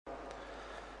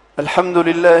الحمد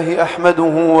لله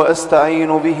أحمده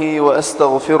وأستعين به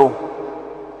وأستغفره،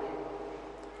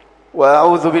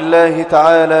 وأعوذ بالله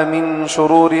تعالى من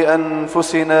شرور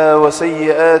أنفسنا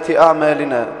وسيئات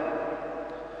أعمالنا.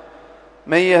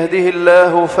 من يهده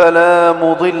الله فلا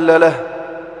مضل له،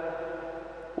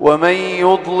 ومن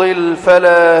يضلل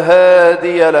فلا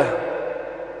هادي له،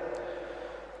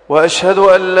 وأشهد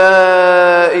أن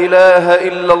لا إله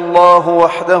إلا الله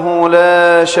وحده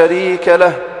لا شريك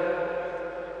له،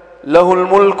 له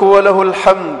الملك وله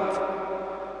الحمد،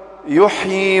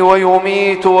 يحيي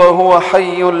ويميت وهو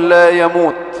حي لا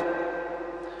يموت.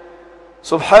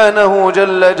 سبحانه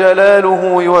جل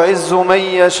جلاله يعز من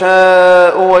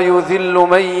يشاء ويذل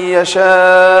من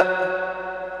يشاء،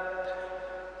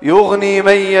 يغني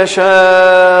من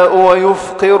يشاء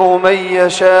ويفقر من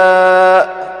يشاء،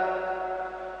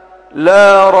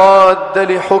 لا راد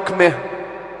لحكمه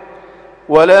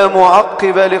ولا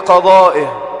معقب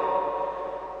لقضائه،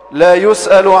 لا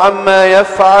يسأل عما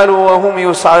يفعل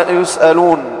وهم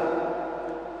يسألون.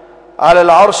 على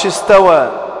العرش استوى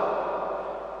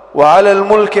وعلى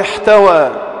الملك احتوى،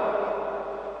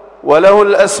 وله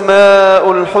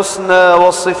الأسماء الحسنى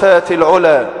والصفات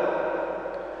العلى.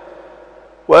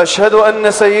 وأشهد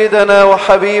أن سيدنا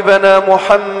وحبيبنا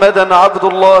محمدًا عبد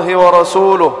الله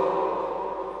ورسوله،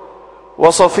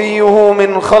 وصفيه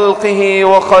من خلقه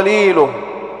وخليله،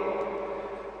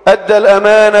 أدى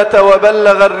الأمانة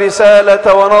وبلغ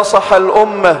الرسالة ونصح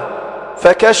الأمة،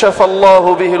 فكشف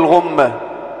الله به الغمة.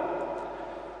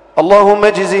 اللهم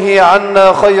اجزه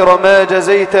عنا خير ما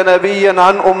جزيت نبيا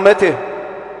عن أمته،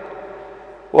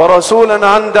 ورسولا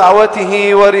عن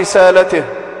دعوته ورسالته.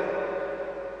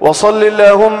 وصل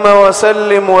اللهم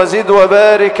وسلم وزد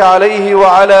وبارك عليه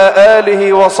وعلى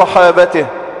آله وصحابته.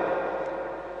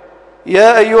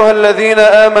 يا أيها الذين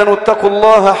آمنوا اتقوا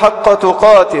الله حق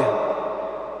تقاته،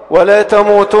 ولا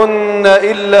تموتن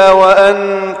إلا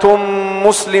وأنتم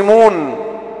مسلمون.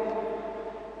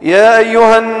 يا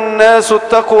أيها الناس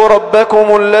اتقوا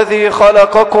ربكم الذي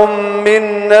خلقكم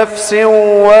من نفس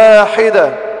واحدة،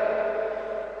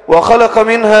 وخلق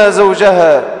منها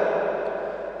زوجها،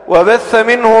 وبث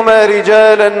منهما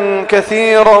رجالا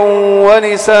كثيرا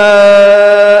ونساء.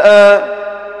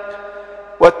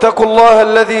 واتقوا الله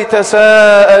الذي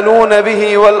تساءلون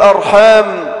به والأرحام،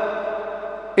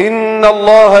 إن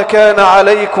الله كان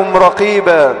عليكم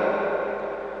رقيبا.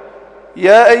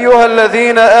 يا أيها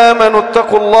الذين آمنوا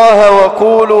اتقوا الله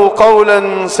وقولوا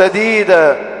قولا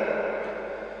سديدا،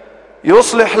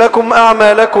 يصلح لكم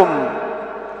أعمالكم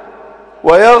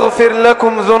ويغفر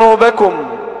لكم ذنوبكم،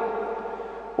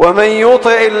 ومن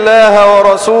يطع الله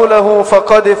ورسوله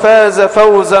فقد فاز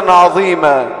فوزا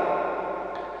عظيما.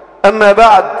 أما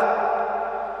بعد،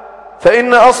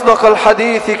 فإن أصدق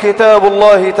الحديث كتاب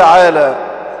الله تعالى،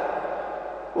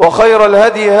 وخير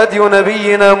الهدي هدي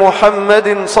نبينا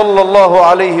محمد صلى الله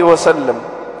عليه وسلم،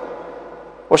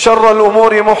 وشر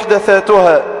الأمور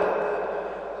محدثاتها،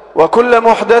 وكل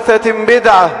محدثة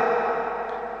بدعة،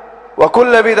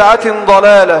 وكل بدعة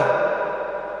ضلالة،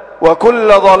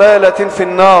 وكل ضلالة في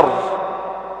النار.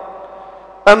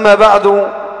 أما بعد،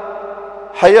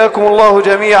 حياكم الله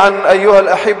جميعا أيها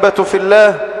الأحبة في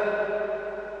الله،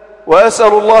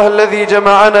 وأسأل الله الذي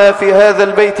جمعنا في هذا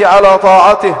البيت على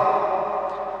طاعته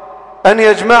أن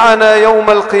يجمعنا يوم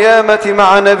القيامة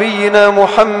مع نبينا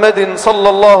محمد صلى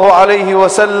الله عليه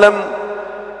وسلم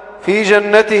في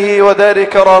جنته ودار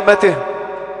كرامته،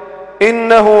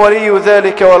 إنه ولي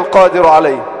ذلك والقادر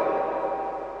عليه.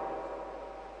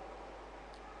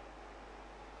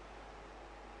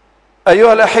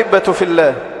 أيها الأحبة في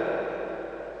الله،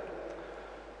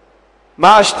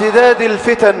 مع اشتداد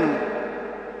الفتن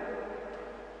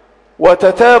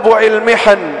وتتابع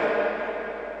المحن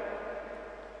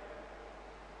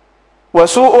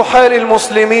وسوء حال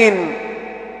المسلمين،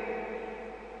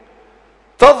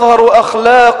 تظهر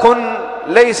أخلاق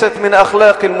ليست من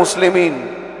أخلاق المسلمين،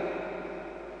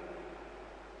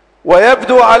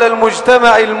 ويبدو على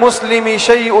المجتمع المسلم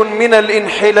شيء من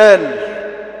الانحلال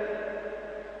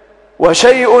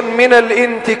وشيء من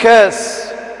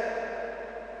الإنتكاس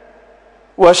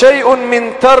وشيء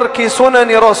من ترك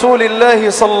سنن رسول الله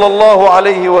صلى الله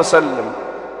عليه وسلم.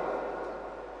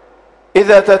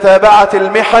 إذا تتابعت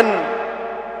المحن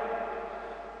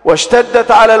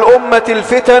واشتدت على الأمة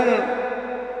الفتن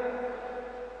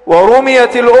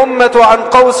ورميت الأمة عن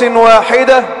قوس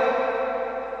واحدة،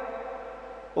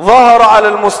 ظهر على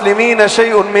المسلمين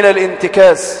شيء من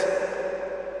الانتكاس.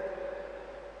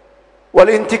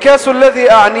 والانتكاس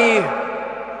الذي أعنيه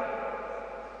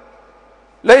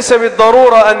ليس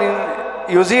بالضرورة أن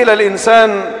يزيل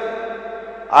الإنسان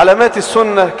علامات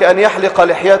السنة كأن يحلق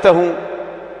لحيته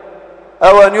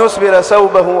أو أن يسبل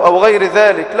ثوبه أو غير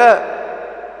ذلك، لا.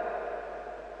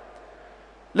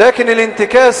 لكن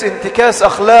الانتكاس انتكاس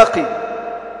أخلاقي،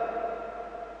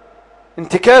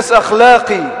 انتكاس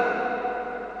أخلاقي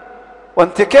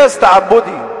وانتكاس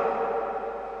تعبدي.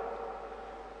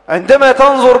 عندما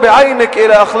تنظر بعينك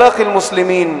إلى أخلاق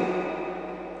المسلمين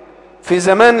في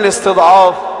زمان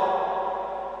الاستضعاف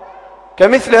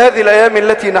كمثل هذه الأيام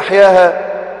التي نحياها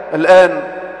الآن،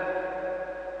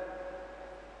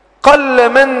 قل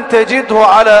من تجده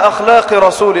على أخلاق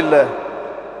رسول الله،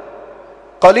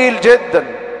 قليل جدا.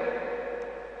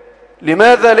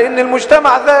 لماذا؟ لأن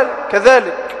المجتمع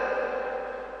كذلك،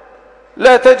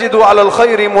 لا تجد على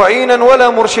الخير معينا ولا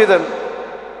مرشدا،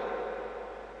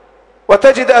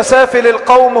 وتجد أسافل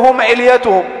القوم هم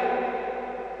عليتهم،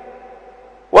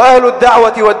 وأهل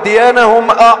الدعوة والديانة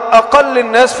هم أقل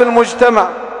الناس في المجتمع،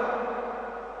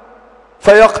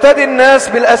 فيقتدي الناس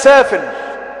بالأسافل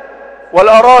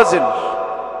والأرازل،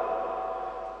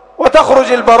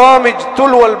 وتخرج البرامج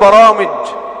تلو البرامج،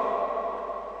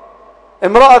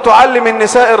 امرأة تعلم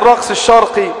النساء الرقص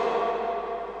الشرقي،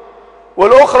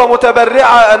 والأخرى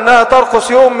متبرعة أنها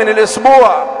ترقص يوم من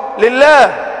الأسبوع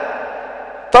لله،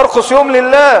 ترقص يوم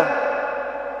لله،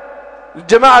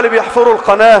 الجماعة اللي بيحفروا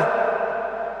القناة،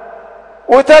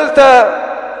 وتالتة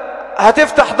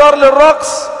هتفتح دار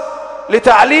للرقص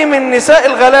لتعليم النساء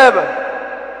الغلابة،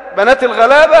 بنات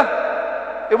الغلابة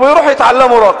يبقوا يروحوا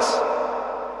يتعلموا رقص.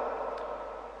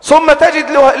 ثم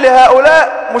تجد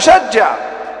لهؤلاء مشجع،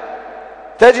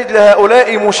 تجد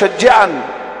لهؤلاء مشجعا.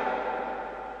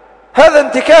 هذا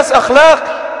انتكاس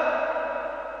أخلاقي.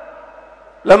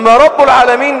 لما رب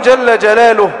العالمين جل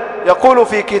جلاله يقول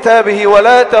في كتابه: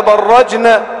 ولا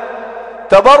تبرجن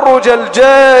تبرج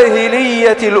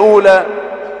الجاهلية الأولى،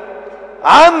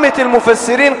 عامة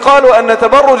المفسرين قالوا أن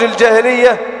تبرج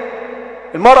الجاهلية،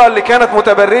 المرأة اللي كانت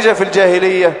متبرجة في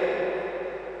الجاهلية،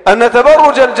 أن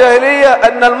تبرج الجاهلية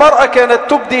أن المرأة كانت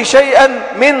تبدي شيئا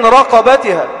من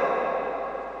رقبتها،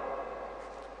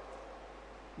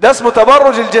 ده اسمه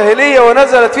تبرج الجاهلية،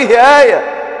 ونزلت فيه آية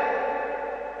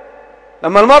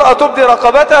لما المرأة تبدي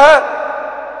رقبتها،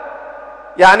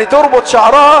 يعني تربط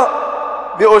شعرها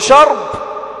بأشرب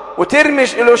وترمي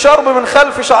الأشرب من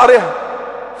خلف شعرها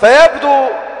فيبدو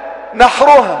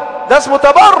نحرها، ده اسمه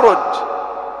تبرج.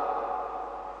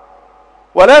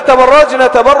 ولا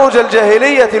تبرجن تبرج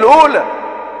الجاهلية الأولى.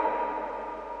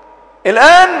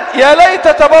 الآن يا ليت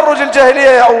تبرج الجاهلية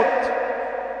يعود،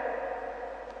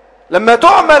 لما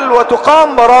تعمل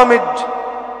وتقام برامج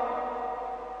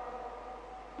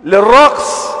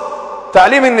للرقص،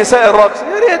 تعليم النساء الرقص،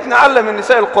 يا ريت نعلم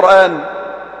النساء القرآن،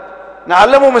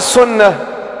 نعلمهم السنة،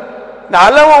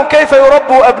 نعلمهم كيف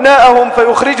يربوا أبناءهم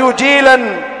فيخرجوا جيلا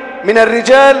من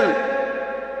الرجال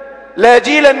لا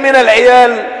جيلا من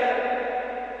العيال.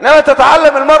 إنما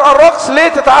تتعلم المرأة الرقص، ليه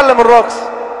تتعلم الرقص؟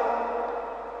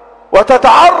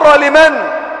 وتتعرى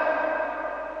لمن؟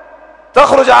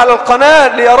 تخرج على القناة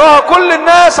ليراها كل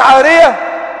الناس عارية.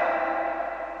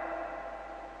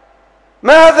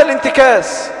 ما هذا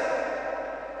الانتكاس؟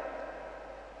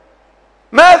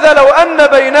 ماذا لو أن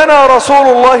بيننا رسول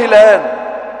الله الآن؟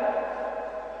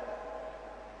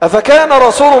 أفكان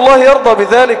رسول الله يرضى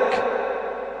بذلك؟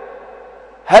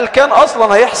 هل كان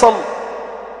أصلا هيحصل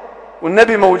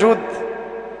والنبي موجود؟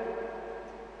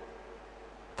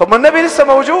 طب ما النبي لسه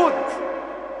موجود،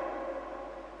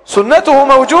 سنته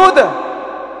موجودة،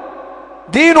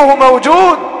 دينه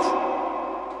موجود،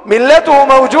 ملته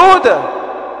موجودة،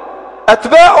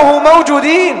 أتباعه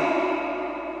موجودين.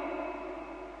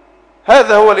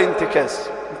 هذا هو الانتكاس،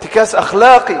 انتكاس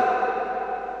أخلاقي.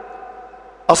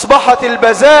 أصبحت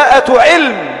البذاءة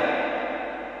علم،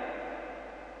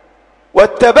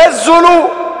 والتبذل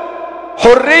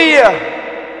حرية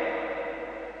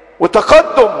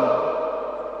وتقدم،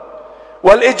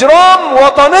 والإجرام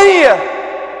وطنية.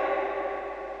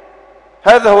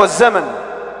 هذا هو الزمن.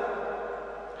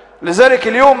 لذلك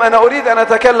اليوم أنا أريد أن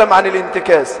أتكلم عن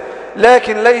الانتكاس،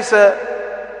 لكن ليس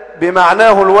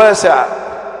بمعناه الواسع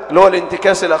اللي هو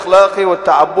الانتكاس الأخلاقي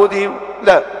والتعبدي،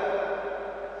 لا.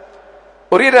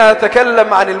 أريد أن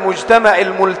أتكلم عن المجتمع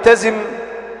الملتزم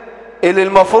اللي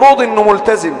المفروض أنه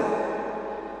ملتزم،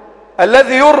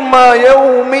 الذي يرمى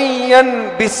يوميا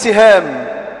بالسهام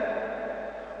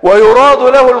ويراد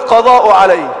له القضاء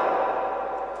عليه،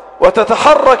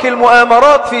 وتتحرك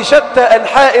المؤامرات في شتى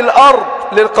أنحاء الأرض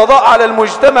للقضاء على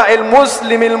المجتمع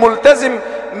المسلم الملتزم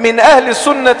من أهل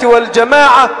السنة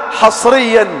والجماعة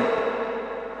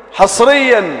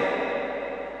حصريا.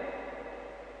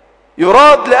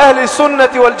 يراد لأهل السنة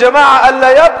والجماعة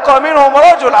ألا يبقى منهم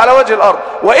رجل على وجه الأرض،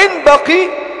 وإن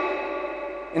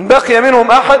بقي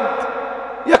منهم أحد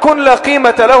يكون لا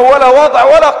قيمة له ولا وضع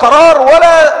ولا قرار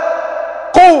ولا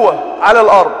قوة على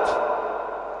الأرض.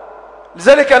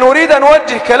 لذلك أنا أريد أن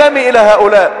أوجه كلامي إلى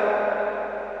هؤلاء.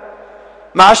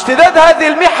 مع اشتداد هذه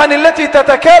المحن التي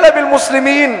تتكالب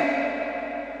المسلمين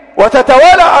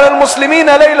وتتوالى على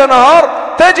المسلمين ليل نهار،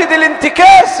 تجد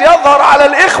الانتكاس يظهر على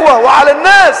الإخوة وعلى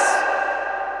الناس،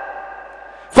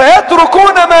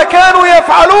 فيتركون ما كانوا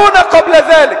يفعلون قبل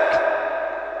ذلك،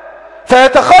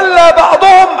 فيتخلى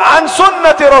بعضهم عن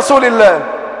سنة رسول الله،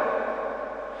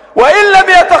 وإن لم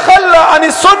يتخلى عن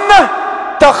السنة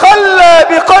تخلى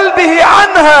بقلبه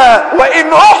عنها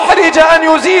وإن أحرج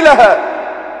أن يزيلها.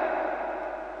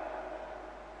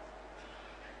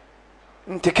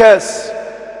 انتكاس.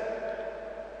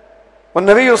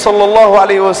 والنبي صلى الله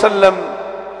عليه وسلم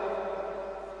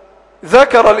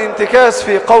ذكر الانتكاس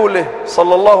في قوله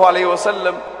صلى الله عليه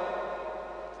وسلم: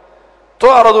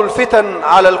 تعرض الفتن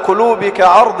على القلوب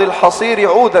كعرض الحصير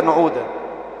عودا عودا،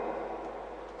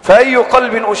 فأي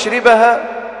قلب أشربها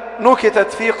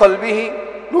نكتت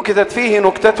فيه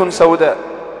نكتة سوداء،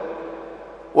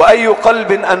 وأي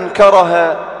قلب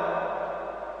أنكرها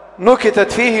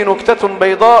نكتت فيه نكتة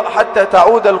بيضاء، حتى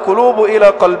تعود القلوب إلى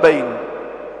قلبين: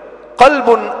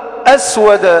 قلب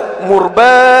أسود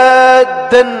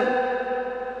مربادا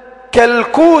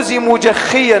كالكوز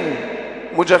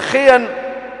مجخيا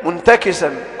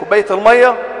منتكسا. كوباية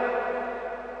المية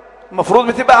المفروض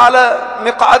بتبقى على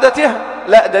مقعدتها،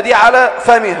 لا دي على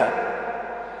فمها.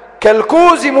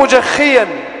 كالكوز مجخيا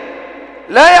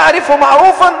لا يعرف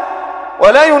معروفا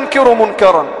ولا ينكر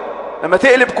منكرا. لما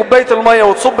تقلب كوباية المية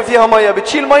وتصب فيها مية،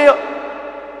 بتشيل مية؟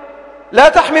 لا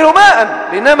تحمل ماء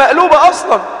لأنها مقلوبة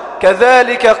أصلا.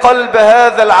 كذلك قلب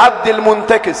هذا العبد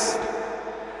المنتكس،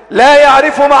 لا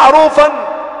يعرف معروفا،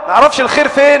 ما يعرفش الخير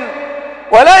فين،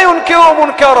 ولا ينكر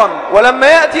منكرا. ولما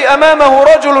يأتي أمامه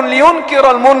رجل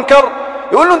لينكر المنكر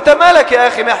يقول له: أنت مالك يا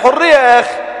أخي؟ ما حرية يا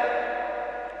أخي.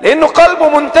 لأنه قلبه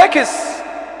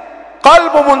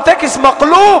منتكس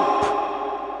مقلوب.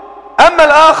 أما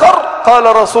الآخر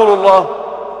قال رسول الله: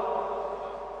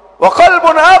 وقلب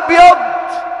أبيض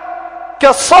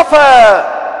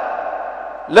كالصفا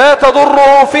لا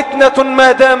تضره فتنة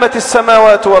ما دامت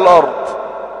السماوات والأرض.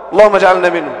 اللهم اجعلنا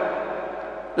منه.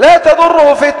 لا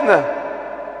تضره فتنة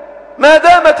ما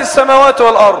دامت السماوات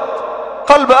والأرض،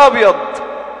 قلب أبيض.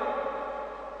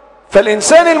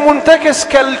 فالإنسان المنتكس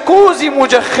كالكوز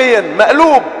مجخيا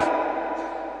مقلوب،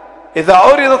 إذا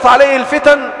عرضت عليه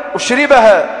الفتن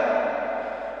أشربها،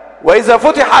 وإذا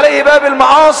فتح عليه باب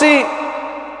المعاصي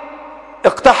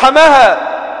اقتحمها،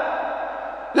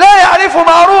 لا يعرف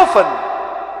معروفا.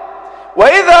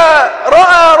 وإذا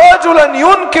رأى رجلا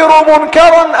ينكر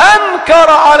منكرا أنكر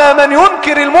على من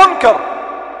ينكر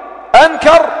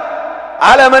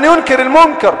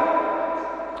المنكر.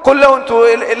 قل له: أنتوا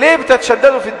ليه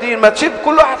بتتشددوا في الدين؟ ما تسيب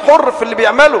كل واحد حر في اللي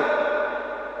بيعمله،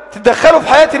 تتدخلوا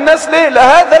في حياة الناس ليه؟ لا،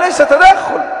 هذا ليس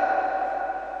تدخل،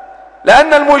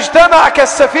 لأن المجتمع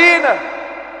كالسفينة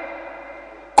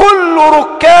كل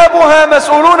ركابها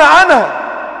مسؤولون عنها.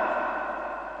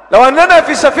 لو أننا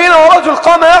في سفينة ورجل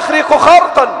قام يخرق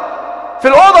خرقا في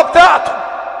الأوضة بتاعته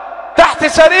تحت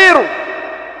سريره،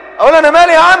 أقول: أنا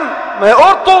مالي يا عم؟ ما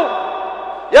يقرطه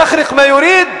يخرق ما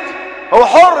يريد، هو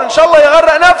حر، إن شاء الله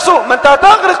يغرق نفسه. ما أنت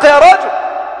هتغرق يا رجل،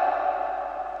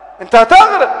 أنت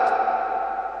هتغرق،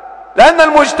 لأن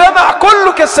المجتمع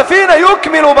كله كالسفينة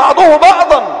يكمل بعضه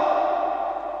بعضا.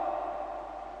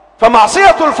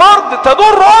 فمعصية الفرد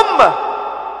تضر أمة،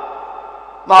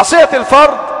 معصية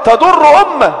الفرد تضر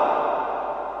أمة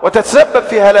وتتسبب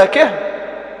في هلاكها.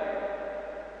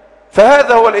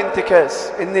 فهذا هو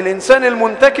الانتكاس، إن الإنسان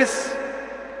المنتكس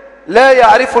لا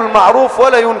يعرف المعروف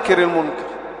ولا ينكر المنكر.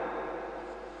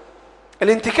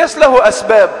 الانتكاس له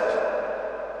أسباب،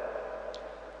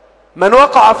 من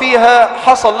وقع فيها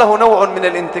حصل له نوع من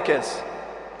الانتكاس.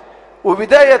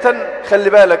 وبداية خلي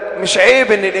بالك، مش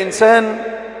عيب إن الإنسان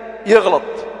يغلط،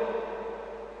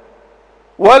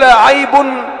 ولا عيب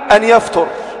أن يفتر،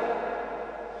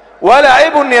 ولا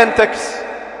عيب أن ينتكس،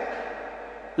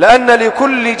 لأن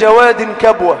لكل جواد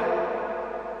كبوة،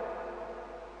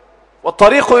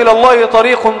 والطريق إلى الله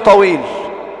طريق طويل.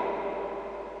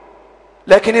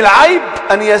 لكن العيب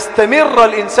أن يستمر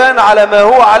الإنسان على ما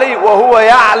هو عليه وهو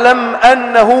يعلم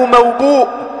أنه موبوء،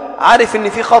 عارف أن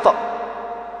في خطأ،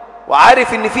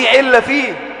 وعارف أن في علة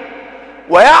فيه،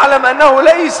 ويعلم أنه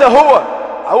ليس هو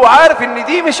عارف أن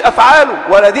دي مش أفعاله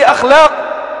ولا دي أخلاق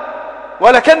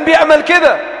ولا كان بيعمل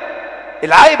كده.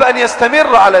 العيب أن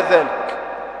يستمر على ذلك.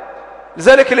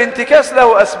 لذلك الانتكاس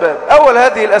له أسباب. أول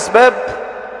هذه الأسباب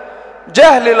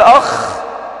جهل الأخ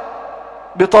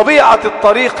بطبيعة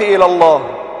الطريق إلى الله.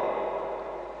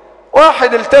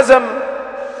 واحد التزم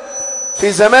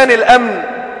في زمان الأمن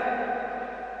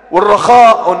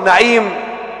والرخاء والنعيم،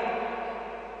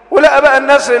 ولقى بقى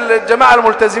الناس الجماعة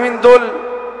الملتزمين دول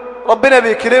ربنا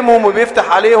بيكرمهم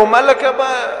وبيفتح عليهم، قال لك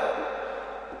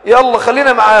يلا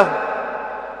خلينا معاهم.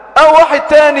 أو واحد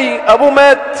تاني أبوه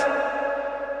مات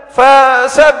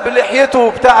فساب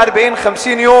لحيته بتاع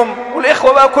 40-50 يوم،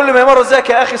 والإخوة بقى كل ما يمر ازيك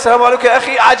يا أخي السلام عليكم يا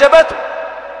أخي، عجبته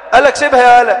قال لك سيبها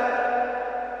يا هلا.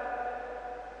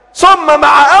 ثم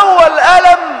مع أول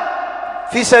ألم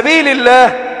في سبيل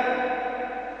الله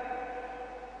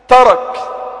ترك،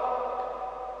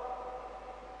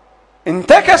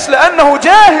 انتكس لأنه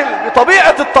جاهل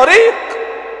بطبيعة الطريق،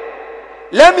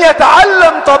 لم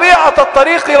يتعلم طبيعة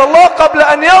الطريق إلى الله قبل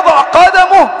أن يضع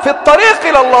قدمه في الطريق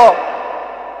إلى الله.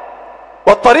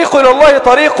 والطريق إلى الله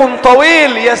طريق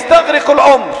طويل يستغرق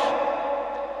العمر،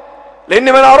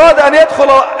 لأن من أراد أن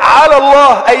يدخل على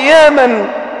الله أياما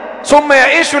ثم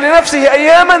يعيش لنفسه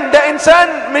أياما ده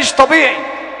إنسان مش طبيعي،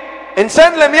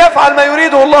 إنسان لم يفعل ما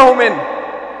يريده الله منه،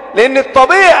 لأن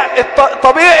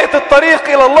طبيعة الطريق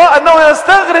إلى الله أنه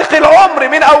يستغرق العمر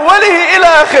من أوله إلى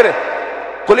آخره.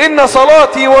 قل إن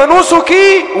صلاتي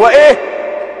ونسكي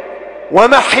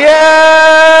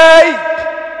ومحياي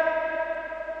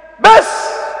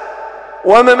بس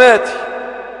ومماتي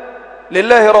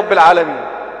لله رب العالمين.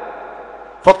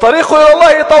 فالطريق إلى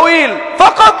الله طويل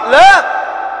فقط؟ لا،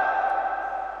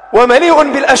 ومليء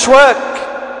بالأشواك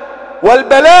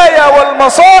والبلايا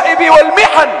والمصائب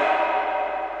والمحن،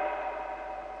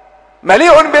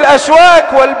 مليء بالأشواك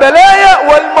والبلايا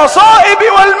والمصائب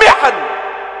والمحن.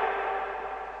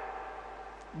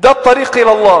 ده الطريق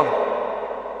إلى الله.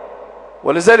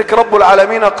 ولذلك رب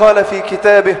العالمين قال في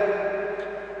كتابه: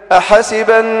 أحسب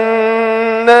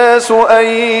الناس أن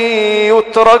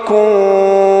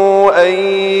يتركوا أن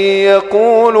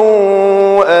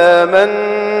يقولوا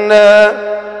آمنا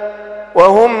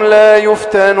وهم لا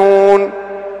يفتنون.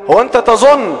 هو أنت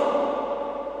تظن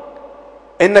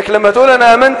إنك لما تقول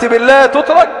أنا آمنت بالله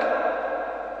تترك؟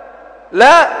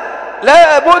 لا،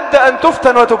 لا بد أن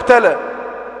تفتن وتبتلى،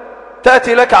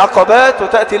 تأتي لك عقبات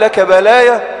وتأتي لك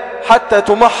بلايا حتى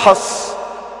تمحص،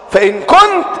 فإن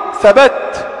كنت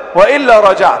ثبت وإلا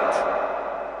رجعت.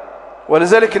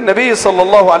 ولذلك النبي صلى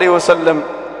الله عليه وسلم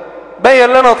بين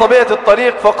لنا طبيعة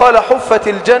الطريق فقال: حفت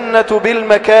الجنة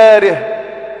بالمكاره.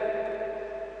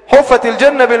 حفت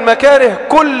الجنة بالمكاره،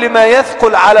 كل ما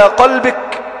يثقل على قلبك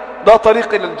ده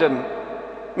طريق إلى الجنة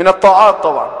من الطاعات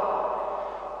طبعا.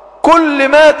 كل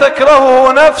ما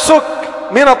تكرهه نفسك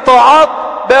من الطاعات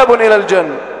باب إلى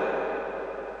الجنة.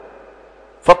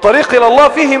 فالطريق إلى الله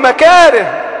فيه مكاره.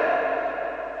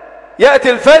 يأتي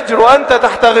الفجر وأنت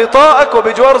تحت غطائك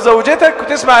وبجوار زوجتك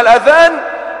وتسمع الأذان: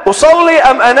 أصلي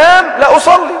أم أنام؟ لا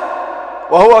أصلي،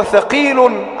 وهو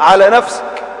ثقيل على نفسك.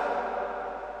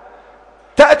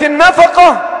 تأتي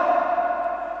النفقة،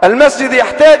 المسجد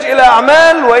يحتاج إلى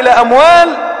أعمال وإلى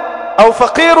أموال، أو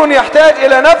فقير يحتاج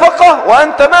إلى نفقة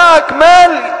وأنت معك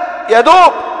مال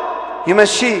يدوب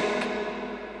يمشيك،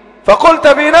 فقلت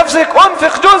بنفسك: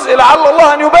 أنفق جزء لعل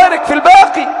الله أن يبارك في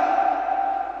الباقي.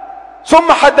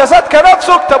 ثم حدثتك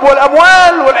نفسك: طب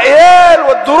والأموال والعيال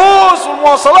والدروس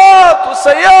والمواصلات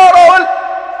والسيارة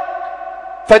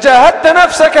فجاهدت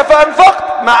نفسك فأنفقت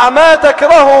مع ما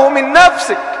تكرهه من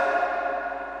نفسك.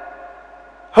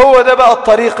 هو ده بقى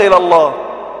الطريق إلى الله،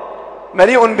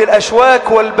 مليء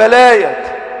بالأشواك والبلايا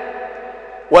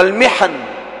والمحن.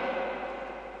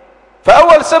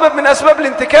 فأول سبب من أسباب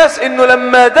الانتكاس إنه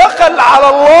لما دخل على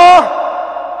الله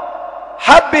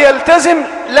حب يلتزم،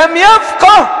 لم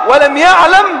يفقه ولم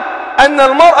يعلم أن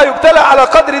المرء يبتلى على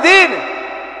قدر دينه.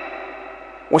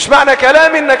 مش معنى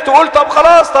كلامي إنك تقول طب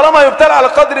خلاص طالما يبتلى على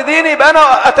قدر ديني يبقى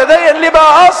أنا أتدين ليه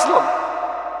بقى أصلا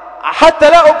حتى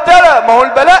لا أبتلى. ما هو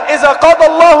البلاء إذا قضى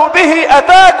الله به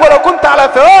أتاك ولو كنت على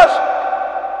فراش.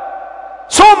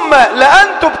 ثم لأن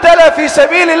تبتلى في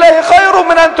سبيل الله خير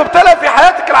من أن تبتلى في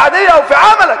حياتك العادية أو في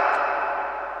عملك،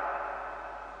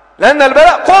 لأن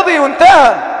البلاء قضي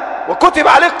وانتهى وكتب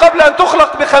عليك قبل أن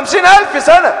تخلق ب50,000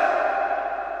 سنة.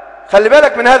 خلي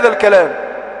بالك من هذا الكلام.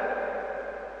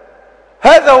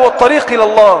 هذا هو الطريق إلى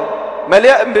الله،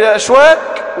 مليء بالأشواك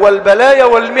والبلايا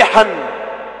والمحن.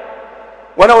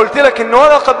 وأنا قلت لك إن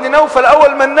ورقة بن نوفل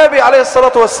أول ما النبي عليه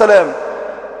الصلاة والسلام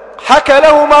حكى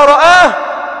له ما رآه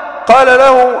قال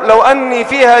له: لو أني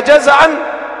فيها جزعا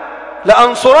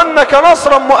لأنصرنك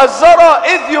نصرا مؤزرا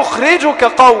إذ يخرجك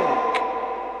قومك.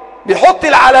 بيحط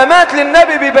العلامات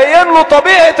للنبي، بيبين له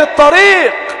طبيعة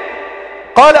الطريق.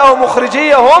 قال: أو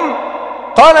مخرجية هم؟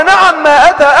 قال: نعم، ما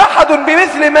أتى أحد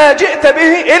بمثل ما جئت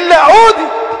به إلا عودي.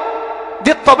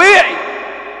 دي الطبيعي.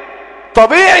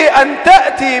 طبيعي أن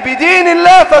تأتي بدين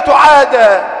الله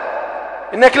فتعادى،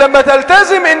 إنك لما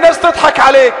تلتزم الناس تضحك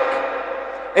عليك،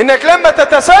 إنك لما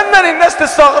تتسنن الناس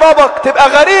تستغربك، تبقى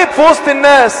غريب في وسط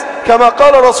الناس، كما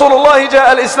قال رسول الله: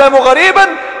 جاء الإسلام غريبا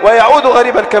ويعود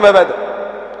غريبا كما بدأ،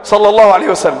 صلى الله عليه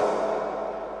وسلم.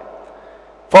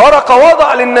 فورقة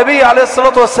وضع للنبي عليه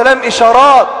الصلاة والسلام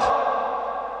إشارات،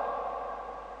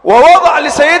 ووضع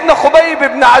لسيدنا خبيب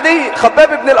بن عدي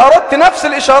خباب بن الأرت نفس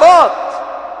الإشارات.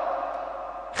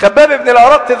 خباب بن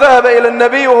الأرت ذهب إلى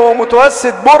النبي وهو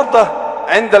متوسد بردة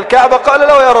عند الكعبة، قال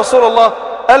له: يا رسول الله،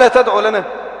 ألا تدعو لنا؟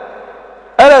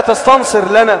 ألا تستنصر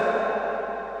لنا؟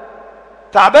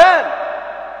 تعبان،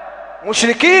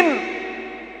 مشركين،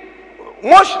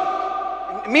 مشرك.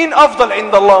 مين أفضل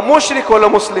عند الله، مشرك ولا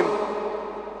مسلم؟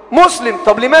 مسلم.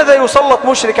 طب لماذا يسلط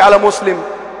مشرك على مسلم؟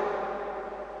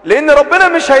 لأن ربنا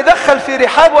مش هيدخل في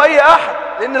رحابه أي أحد،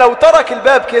 لأن لو ترك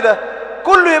الباب كده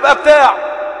كله يبقى بتاع،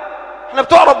 احنا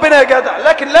بتوع ربنا يا جدع.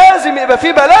 لكن لازم يبقى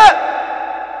في بلاء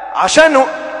عشان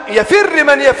يفر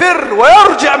من يفر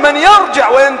ويرجع من يرجع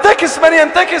وينتكس من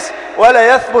ينتكس،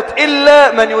 ولا يثبت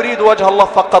إلا من يريد وجه الله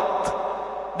فقط.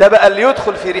 ده بقى اللي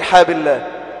يدخل في رحاب الله.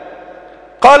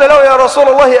 قال له: يا رسول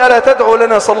الله، ألا تدعو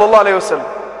لنا صلى الله عليه وسلم؟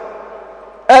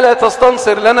 ألا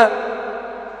تستنصر لنا؟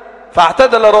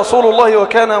 فاعتدل رسول الله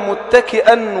وكان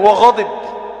متكئا وغضب.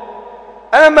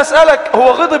 أنا لما أسألك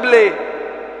هو غضب ليه؟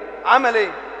 عمل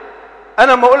إيه؟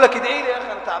 أنا لما أقول لك ادعي لي يا أخي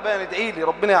أنا تعبان، ادعي لي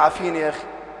ربنا يعافيني يا أخي،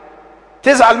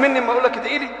 تزعل مني لما أقول لك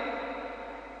ادعي لي؟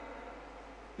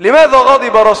 لماذا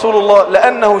غضب رسول الله؟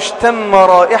 لأنه اشتم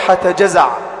رائحة جزع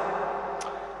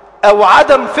أو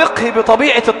عدم فقه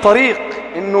بطبيعة الطريق،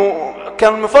 إنه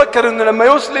كان مفكر إنه لما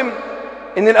يسلم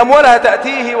إن الأموال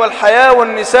هتأتيه والحياة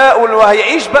والنساء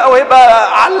وهيعيش بقى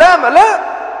ويبقى علامة. لا.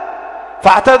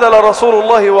 فاعتدل رسول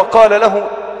الله وقال له: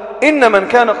 إن من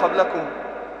كان قبلكم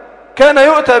كان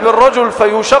يؤتى بالرجل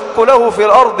فيشق له في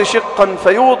الأرض شقا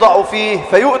فيوضع فيه،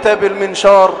 فيؤتى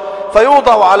بالمنشار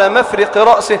فيوضع على مفرق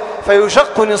رأسه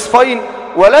فيشق نصفين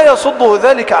ولا يصده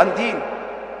ذلك عن دين،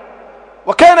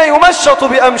 وكان يمشط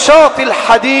بأمشاط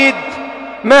الحديد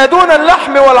ما دون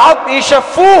اللحم والعظم،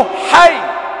 يشفوه حي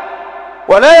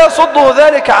ولا يصده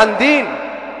ذلك عن دين.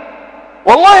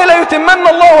 والله لا يتمن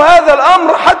الله هذا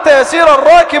الأمر حتى يسير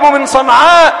الراكب من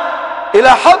صنعاء إلى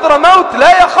حضر موت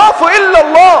لا يخاف إلا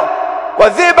الله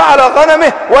والذئب على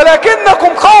غنمه، ولكنكم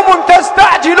قوم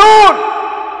تستعجلون.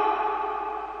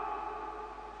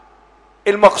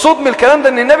 المقصود من الكلام ده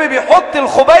ان النبي بيحط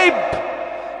الخبيب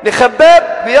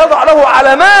لخباب، بيضع له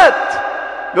علامات،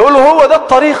 بيقول له هو ده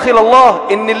الطريق إلى الله،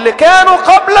 ان اللي كانوا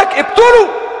قبلك ابتلوا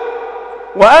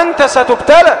وأنت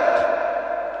ستبتلى،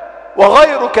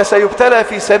 وغيرك سيبتلى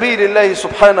في سبيل الله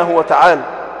سبحانه وتعالى.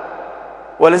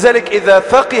 ولذلك إذا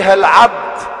فقه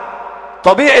العبد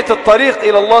طبيعة الطريق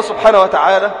إلى الله سبحانه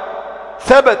وتعالى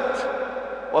ثبت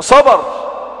وصبر.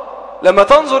 لما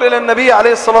تنظر إلى النبي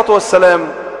عليه الصلاة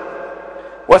والسلام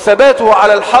وثباته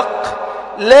على الحق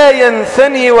لا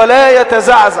ينثني ولا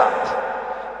يتزعزع.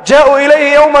 جاءوا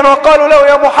إليه يوما وقالوا له: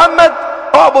 يا محمد،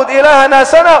 اعبد إلهنا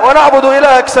سنة ونعبد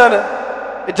إلهك سنة.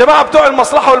 الجماعة بتوع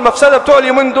المصلحة والمفسدة بتوع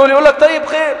اليومين دول يقول لك: طيب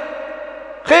خير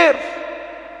خير،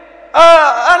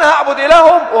 أنا هعبد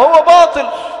إلههم وهو باطل،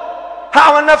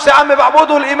 هعمل نفسي يا عم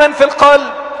بعبده الإيمان في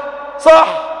القلب. صح؟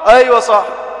 أيوة صح.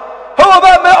 هو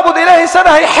بقى ما يعبد إلهي سنة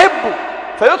هيحبه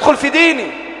فيدخل في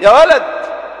ديني. يا ولد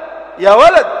يا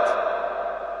ولد،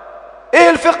 إيه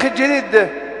الفقه الجديد ده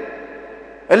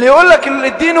اللي يقول لك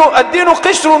الدين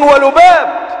قشر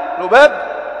ولباب؟ لباب؟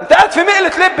 أنت قاعد في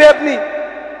مقلة لب يا ابني.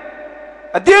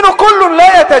 الدين كل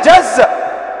لا يتجزأ.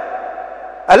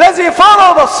 الذي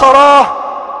فرض الصلاة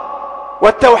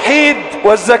والتوحيد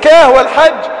والزكاة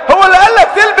والحج هو اللي قال لك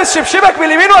تلبس شبشبك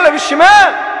باليمين ولا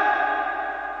بالشمال.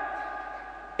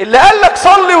 اللي قال لك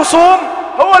صلي وصوم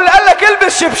هو اللي قال لك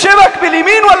البس شبشبك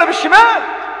باليمين ولا بالشمال.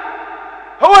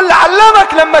 هو اللي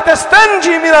علمك لما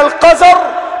تستنجي من القذر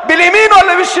باليمين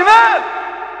ولا بالشمال،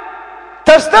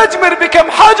 تستجمر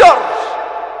بكم حجر.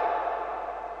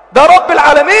 ده رب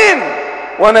العالمين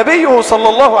ونبيه صلى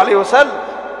الله عليه وسلم.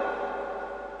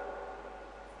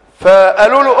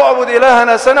 فقالوا له: اعبد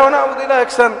إلهنا سنة ونعبد إلهك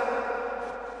سنة.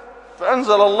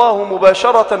 فأنزل الله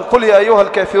مباشرة: قل يا أيها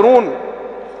الكافرون.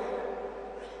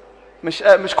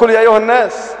 مش قل يا أيها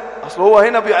الناس، أصل هو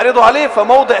هنا بيعرضوا عليه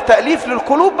فموضع تأليف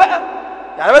للقلوب بقى.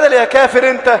 يعني بدل يا كافر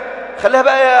أنت خليها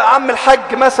بقى يا عم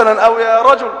الحج مثلا أو يا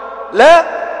رجل.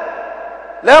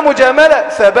 لا مجاملة،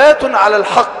 ثبات على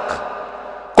الحق.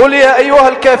 قل يا أيها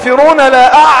الكافرون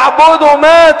لا أعبد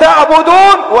ما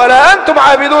تعبدون ولا أنتم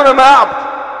عابدون ما أعبد.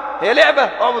 هي لعبة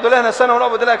اعبدوا إلهنا سنة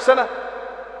ونعبد إلهك سنة،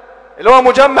 اللي هو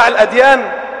مجمع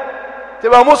الأديان،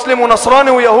 تبقى مسلم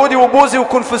ونصراني ويهودي وبوذي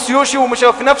وكونفوسيوسي ومش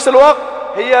في نفس الوقت،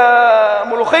 هي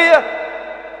ملوخية.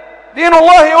 دين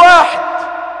الله واحد،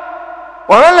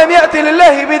 ومن لم يأت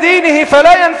لله بدينه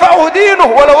فلا ينفعه دينه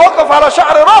ولو وقف على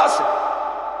شعر رأسه،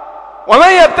 ومن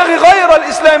يبتغي غير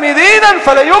الإسلام دينا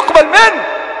فلن يقبل منه.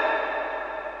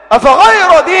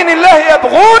 أفغير دين الله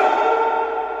يبغون؟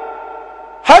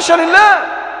 حاشا لله.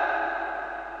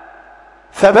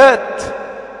 ثبات.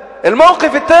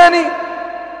 الموقف الثاني،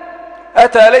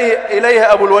 أتى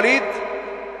إليه أبو الوليد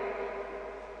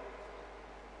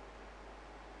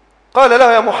قال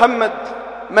له: يا محمد،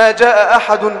 ما جاء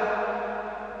أحد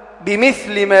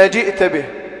بمثل ما جئت به،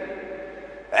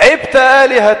 عبت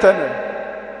آلهتنا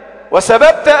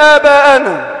وسببت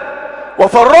آباءنا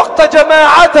وفرقت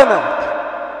جماعتنا،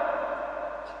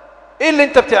 إيه اللي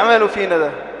انت بتعمله فينا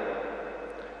ده؟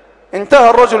 انتهى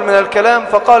الرجل من الكلام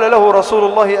فقال له رسول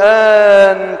الله: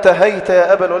 انتهيت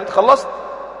يا أبا الوليد؟ خلصت؟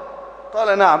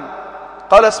 قال: نعم.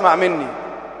 قال: اسمع مني.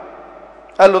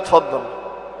 قال له: اتفضل.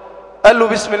 قال له: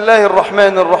 بسم الله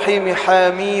الرحمن الرحيم،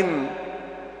 حاميم،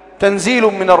 تنزيل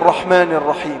من الرحمن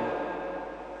الرحيم،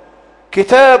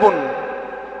 كتاب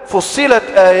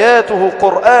فصلت آياته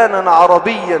قرآنا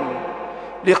عربيا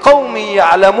لقوم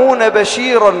يعلمون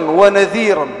بشيرا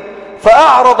ونذيرا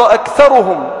فأعرض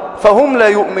أكثرهم فهم لا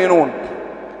يؤمنون.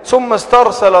 ثم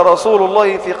استرسل رسول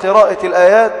الله في قراءة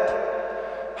الآيات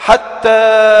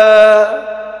حتى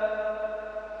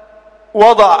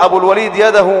وضع أبو الوليد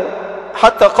يده،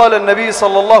 حتى قال النبي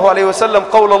صلى الله عليه وسلم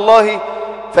قول الله: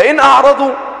 فإن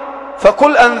أعرضوا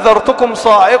فقل أنذرتكم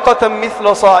صاعقة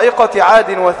مثل صاعقة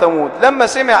عاد وثمود. لما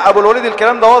سمع أبو الوليد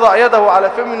الكلام ده وضع يده على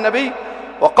فم النبي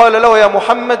وقال له: يا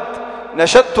محمد،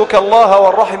 نشدتك الله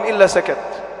والرحم إلا سكت.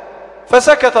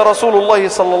 فسكت رسول الله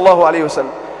صلى الله عليه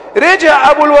وسلم.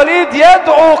 رجع أبو الوليد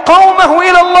يدعو قومه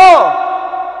إلى الله: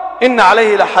 إن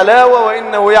عليه لحلاوة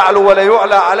وإنه يعلو ولا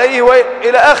يعلى عليه،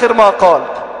 وإلى آخر ما قال.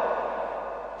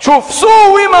 شوف،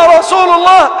 سوم رسول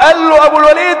الله. قال له أبو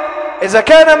الوليد: إذا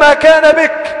كان ما كان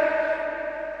بك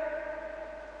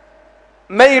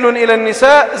ميل إلى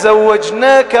النساء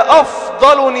زوجناك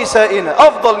أفضل نسائنا،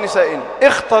 أفضل نسائنا،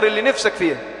 اختر اللي نفسك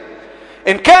فيها.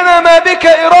 إن كان ما بك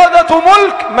إرادة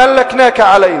ملك ملكناك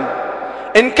علينا،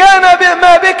 إن كان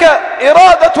ما بك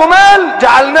إرادة مال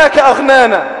جعلناك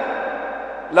أغنانا.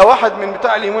 لو واحد من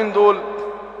بتاع اليومين دول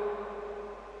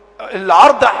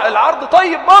العرض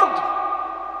طيب برضه،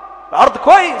 العرض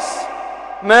كويس،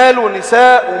 مال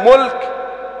ونساء وملك،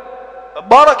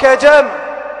 بركة يا جامع.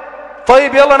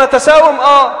 طيب يلا نتساوم،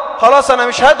 خلاص انا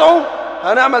مش هدعو،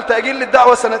 هنعمل تأجيل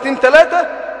للدعوة 2 3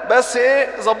 بس،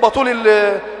 ظبطوا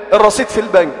لي الرصيد في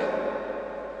البنك.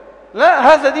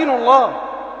 لا، هذا دين الله،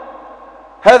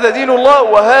 هذا دين الله،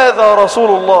 وهذا رسول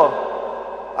الله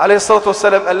عليه الصلاة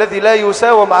والسلام الذي لا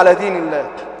يساوم على دين الله.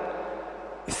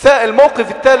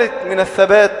 الموقف الثالث من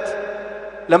الثبات،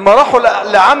 لما راحوا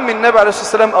لعم النبي عليه الصلاة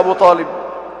والسلام أبو طالب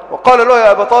وقال له: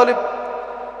 يا أبا طالب،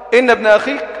 إن ابن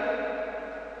أخيك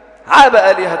عاب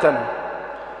آلهتنا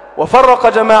وفرق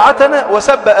جماعتنا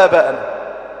وسب آباءنا،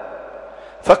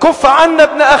 فكف عنا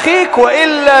ابن أخيك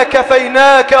وإلا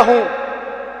كفيناكه،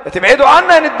 تبعدوا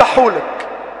عنا نذبحه لك.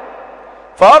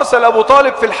 فأرسل أبو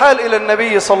طالب في الحال إلى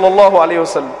النبي صلى الله عليه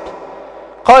وسلم،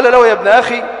 قال له: يا ابن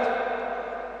أخي،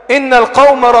 إن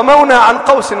القوم رمونا عن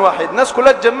قوس واحد، الناس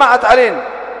كلها اتجمعت علينا،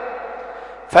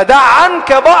 فدع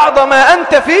عنك بعض ما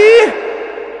أنت فيه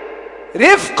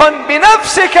رفقا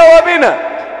بنفسك وبنا.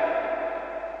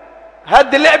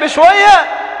 هد اللعب شوية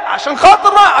عشان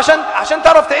خاطرنا، عشان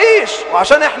تعرف تعيش،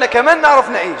 وعشان احنا كمان نعرف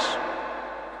نعيش.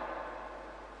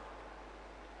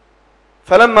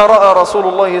 فلما رأى رسول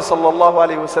الله صلى الله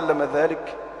عليه وسلم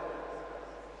ذلك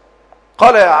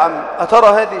قال: يا عم، أترى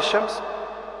هذه الشمس؟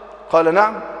 قال: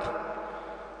 نعم.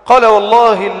 قال: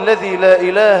 والله الذي لا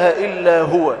إله إلا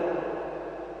هو،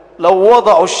 لو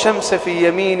وضعوا الشمس في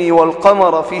يميني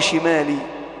والقمر في شمالي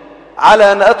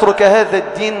على أن أترك هذا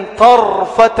الدين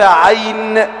طرفة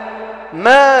عين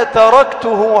ما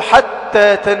تركته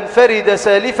حتى تنفرد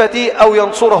سالفتي أو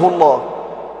ينصره الله،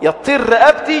 يطير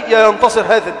رقبتي يا ينتصر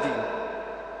هذا الدين.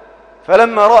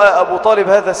 فلما رأى أبو طالب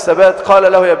هذا الثبات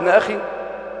قال له: يا ابن أخي،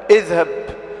 اذهب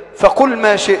فقل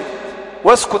ما شئت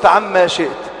واسكت عما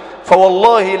شئت،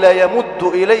 فوالله لا يمد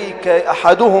إليك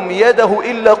أحدهم يده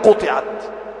إلا قطعت.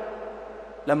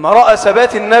 لما رأى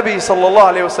ثبات النبي صلى الله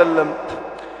عليه وسلم،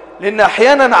 لأن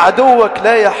أحيانا عدوك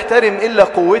لا يحترم إلا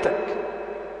قوتك،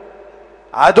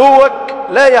 عدوك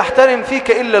لا يحترم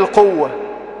فيك إلا القوة.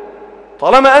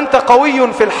 طالما أنت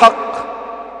قوي في الحق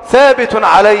ثابت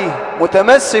عليه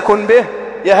متمسك به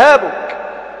يهابك،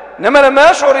 إنما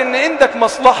لما يشعر أن عندك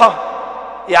مصلحة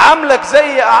يعاملك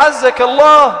زي أعزك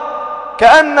الله،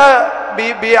 كأن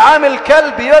بيعامل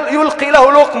كلب يلقي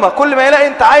له لقمة، كل ما يلاقي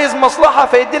أنت عايز مصلحة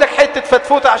فيدي لك حتة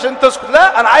فتفوتة عشان تسكت.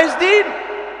 لا، أنا عايز دين،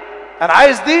 أنا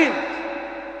عايز دين.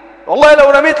 والله لو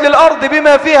رميت للأرض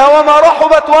بما فيها وما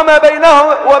رحبت وما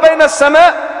بينها وبين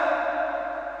السماء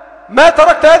ما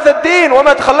تركت هذا الدين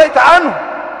وما تخليت عنه.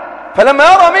 فلما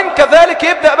يرى منك ذلك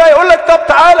يبدأ بقى يقول لك طب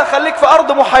تعالى خليك في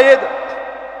أرض محايدة.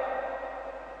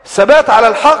 الثبات على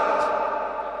الحق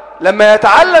لما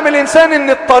يتعلم الإنسان أن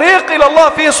الطريق إلى الله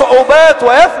فيه صعوبات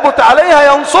ويثبت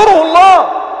عليها ينصره الله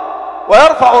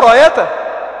ويرفع رايته.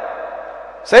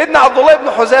 سيدنا عبد الله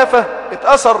بن حذافة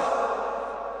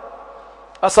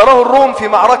أسره الروم في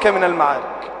معركة من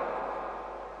المعارك،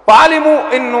 وعلموا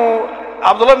أنه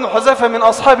عبد الله بن حذافة من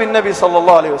أصحاب النبي صلى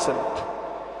الله عليه وسلم،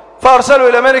 فأرسلوا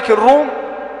إلى ملك الروم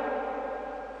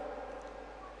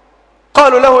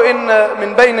قالوا له إن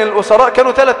من بين الأسراء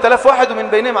كانوا 3000 واحد ومن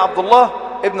بينهم عبد الله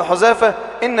بن حذافة،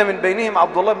 إن من بينهم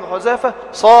عبد الله بن حذافة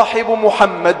صاحب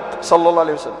محمد صلى الله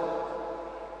عليه وسلم.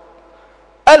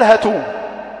 ألهتوه،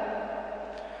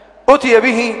 أتي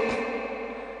به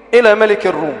إلى ملك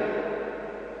الروم،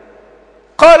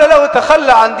 قال له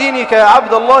تخلى عن دينك يا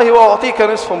عبد الله وأعطيك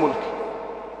نصف ملكي.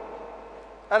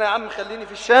 أنا يا عم خليني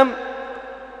في الشام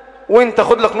وانت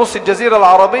خد لك نص الجزيرة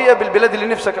العربية بالبلاد اللي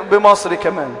نفسك، بمصر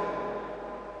كمان.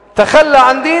 تخلى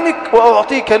عن دينك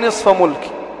وأعطيك نصف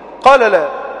ملكي. قال لا.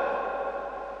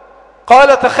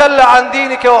 قال تخلى عن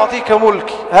دينك وأعطيك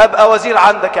ملكي، هبقى وزير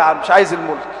عندك يا عم، مش عايز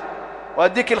الملك،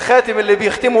 وأديك الخاتم اللي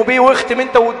بيختموا بيه واختم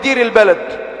انت وتدير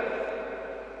البلد.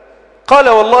 قال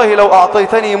والله لو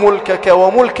أعطيتني ملكك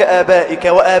وملك آبائك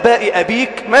وآباء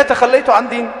أبيك ما تخليت عن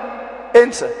دين،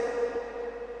 انسى.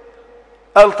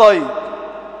 قال طيب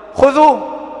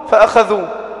خذوه، فأخذوه.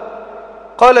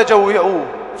 قال جوعوه،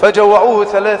 فجوعوه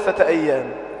 3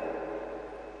 أيام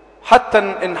حتى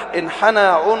انحنى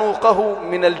عنقه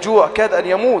من الجوع، كاد أن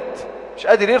يموت، مش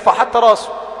قادر يرفع حتى راسه.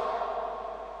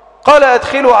 قال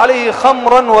أدخلوا عليه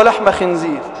خمرا ولحم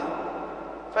خنزير،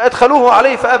 فأدخلوه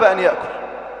عليه فأبى أن يأكل.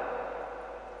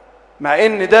 مع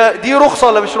ان دي رخصة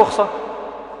ولا مش رخصة؟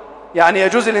 يعني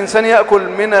يجوز الإنسان يأكل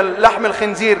من اللحم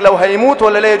الخنزير لو هيموت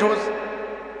ولا لا يجوز؟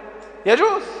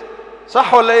 يجوز،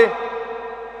 صح ولا ايه؟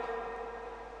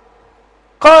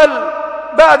 قال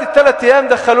بعد 3 أيام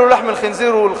دخلوا لحم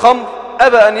الخنزير والخمر،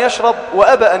 أبى أن يشرب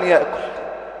وأبى أن يأكل،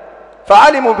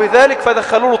 فعلموا بذلك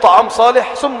فدخلوا له طعام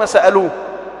صالح، ثم سألوه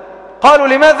قالوا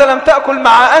لماذا لم تأكل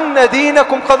مع أن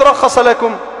دينكم قد رخص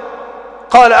لكم؟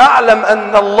 قال أعلم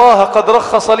أن الله قد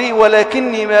رخص لي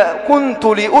ولكني ما كنت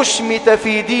لأشمت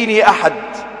في ديني أحد.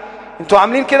 انتوا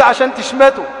عاملين كده عشان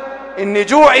تشمتوا إن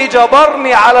جوعي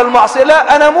جبرني على المعصية،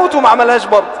 لا أنا أموت وما عملهاش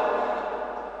برضه،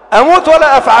 أموت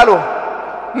ولا أفعله.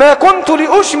 ما كنت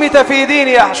لأشمت في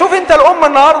ديني أحد. شوف انت الأمة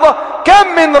النهاردة كم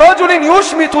من رجل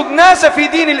يشمت الناس في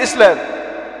دين الإسلام.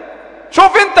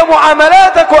 شوف انت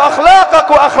معاملاتك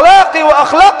وأخلاقك وأخلاقي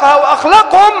وأخلاقها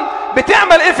وأخلاقهم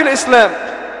بتعمل ايه في الإسلام.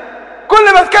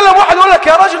 كل ما تكلم واحد يقول لك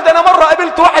يا راجل ده انا مرة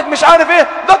قابلت واحد مش عارف ايه،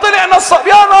 ده طلع نصاب،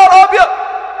 يا نهار ابيض،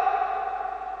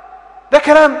 ده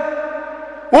كلام.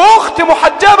 واخت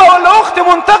محجبة ولا اخت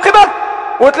منتقبة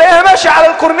وتلاقيها ماشية على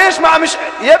الكورنيش مع مش،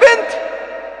 يا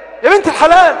بنت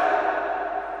الحلال،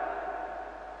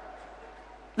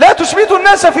 لا تشمتوا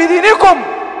الناس في دينكم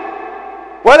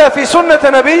ولا في سنة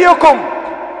نبيكم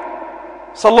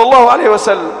صلى الله عليه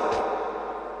وسلم.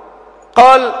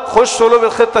 قال خشوا له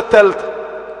بالخطة الثالثة،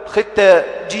 خطة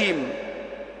جيم،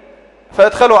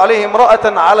 فأدخلوا عليه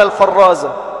امرأة على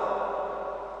الفرازة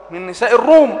من نساء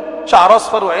الروم، شعر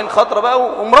أصفر وعين خضرة بقى،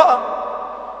 وامرأة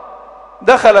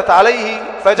دخلت عليه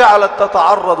فجعلت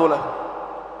تتعرض له،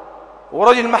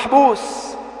 ورجل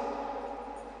محبوس،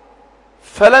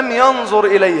 فلم ينظر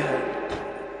إليها.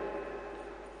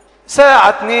 ساعة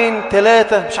 2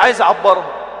 3 مش عايز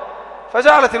أعبرها،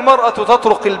 فجعلت المرأة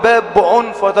تطرق الباب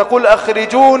بعنف وتقول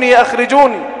أخرجوني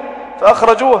أخرجوني،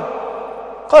 فأخرجوها.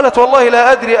 قالت والله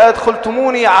لا أدري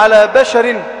أدخلتموني على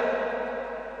بشر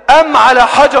أم على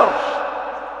حجر،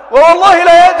 والله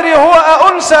لا يدري هو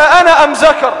أنثى أنا أم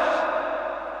ذكر.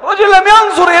 رجل لم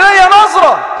ينظر إلي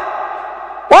نظرة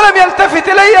ولم يلتفت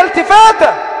إلي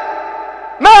التفاتة.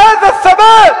 ما هذا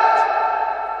الثبات؟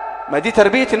 ما دي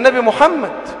تربية النبي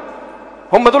محمد.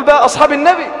 هم دول بقى أصحاب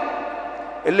النبي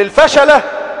اللي الفشلة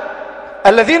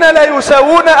الذين لا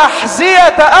يساوون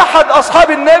أحذية أحد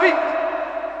أصحاب النبي.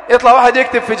 يطلع واحد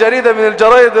يكتب في جريدة من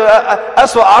الجرائد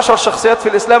أسوأ 10 شخصيات في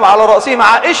الإسلام، على رأسهم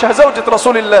عائشة زوجة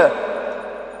رسول الله.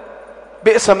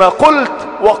 بئس ما قلت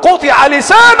وقطع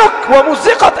لسانك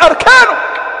ومزقت أركانك.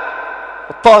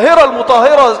 الطاهرة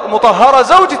المطهرة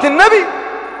زوجة النبي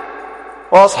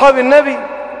وأصحاب النبي.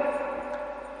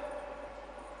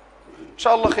 إن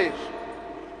شاء الله خير.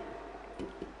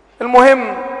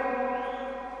 المهم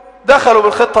دخلوا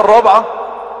بالخطة الرابعة،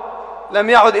 لم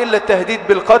يعد إلا التهديد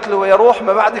بالقتل ويروح،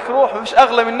 ما بعدك روح، مفيش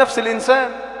أغلى من نفس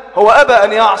الإنسان. هو أبى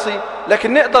أن يعصي،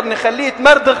 لكن نقدر نخليه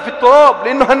يتمردغ في التراب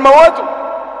لأنه هنموته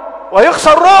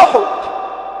ويخسر روحه.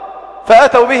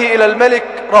 فأتوا به إلى الملك،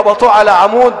 ربطوه على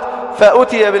عمود،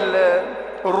 فأتي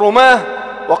بالرماه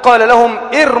وقال لهم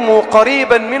ارموا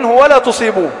قريبا منه ولا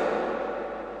تصيبوه.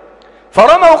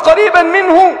 فرموا قريبا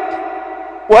منه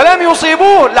ولم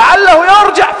يصيبوه لعله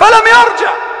يرجع، فلم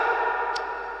يرجع.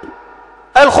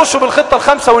 قال خشوا بالخطة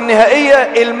الخامسة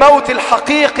والنهائية، الموت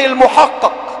الحقيقي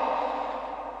المحقق.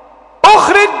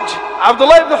 أخرج عبد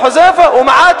الله بن حذافة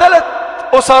ومعاه 3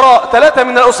 أسراء، 3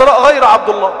 من الأسراء غير عبد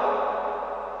الله.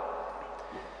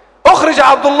 أخرج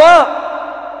عبد الله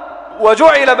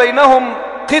وجعل بينهم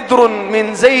قدر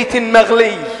من زيت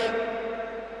مغلي،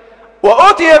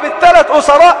 وأتي بال3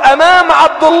 أسراء أمام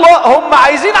عبد الله. هم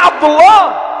عايزين عبد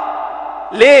الله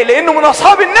ليه؟ لأنه من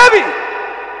أصحاب النبي،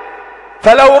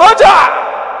 فلو رجع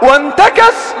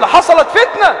وانتكس لحصلت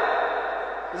فتنة.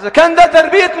 إذا كان ده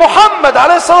تربية محمد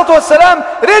عليه الصلاة والسلام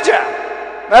رجع،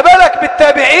 ما بالك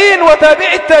بالتابعين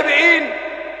وتابع التابعين.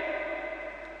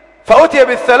 فأتي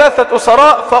بال3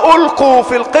 أسراء فألقوا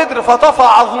في القدر فطفى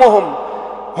عظمهم.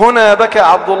 هنا بكى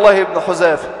عبد الله بن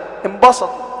حذافة، انبسط.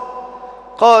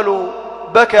 قالوا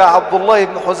بكى عبد الله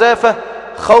بن حذافة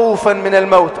خوفا من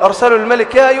الموت. أرسلوا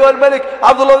الملك يا أيها الملك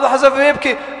عبد الله بن حذافة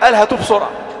يبكي. قال هاتوا بسرعة.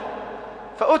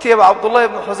 فأتي بعبد الله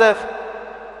بن حذافة،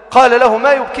 قال له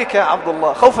ما يبكيك يا عبد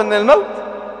الله؟ خوفا من الموت؟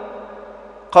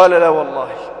 قال لا والله،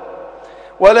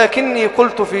 ولكني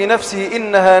قلت في نفسي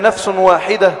إنها نفس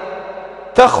واحدة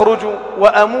تخرج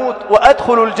وأموت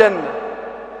وأدخل الجنة،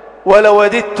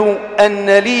 ولوددت أن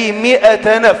لي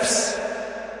 100 نفس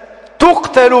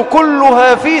تقتل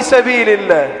كلها في سبيل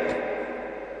الله.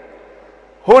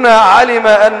 هنا علم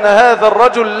أن هذا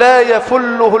الرجل لا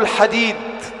يفله الحديد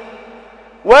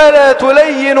ولا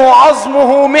تلين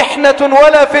عظمه محنة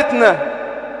ولا فتنة،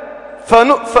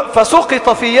 فسقط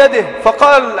في يده.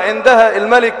 فقال عندها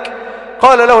الملك،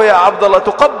 قال له يا عبد الله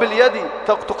تقبل يدي،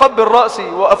 تقبل رأسي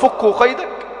وأفك قيدك؟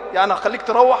 يعني أخليك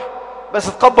تروح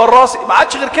بس تقبل رأسي، ما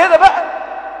عادش غير كده بقى.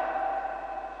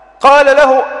 قال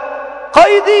له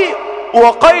قيدي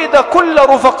وقيد كل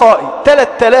رفقائي،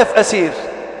 3000 أسير.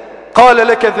 قال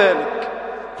لك ذلك.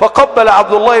 فقبل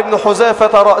عبد الله بن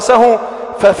حذافة رأسه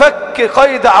ففك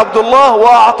قيد عبد الله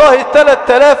وأعطاه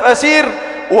 3000 أسير،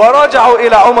 ورجعوا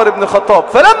إلى عمر بن الخطاب.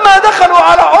 فلما دخلوا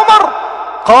على عمر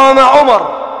قام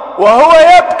عمر وهو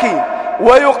يبكي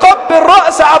ويقبل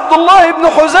رأس عبد الله بن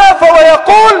حذافة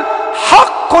ويقول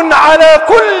حق على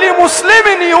كل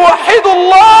مسلم يوحد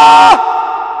الله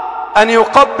أن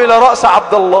يقبل رأس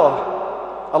عبد الله.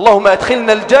 اللهم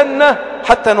أدخلنا الجنة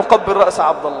حتى نقبل رأس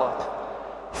عبد الله.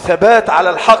 ثبات على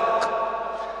الحق.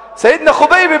 سيدنا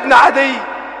خبيب بن عدي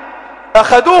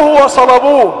أخذوه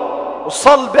وصلبوه،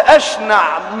 والصلب أشنع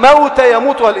موت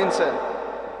يموتها الإنسان.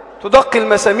 تدق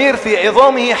المسامير في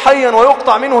عظامه حيا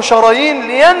ويقطع منه شرايين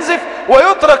لينزف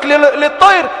ويترك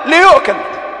للطير ليؤكل.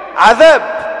 عذاب.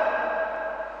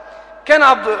 كان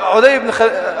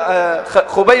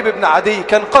خبيب بن عدي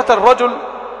كان قتل رجل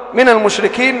من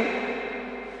المشركين.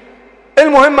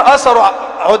 المهم أسروا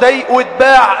عدي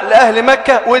واتباع لأهل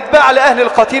مكة واتباع لأهل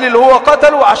القتيل اللي هو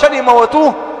قتله عشان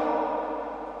يموتوه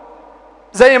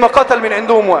زي ما قتل من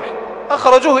عندهم واحد.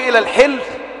 أخرجوه إلى الحل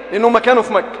لأنهم كانوا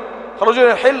في مكة، خرجوه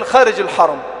إلى الحل خارج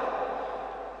الحرم،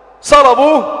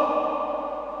 صلبوه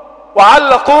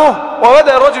وعلقوه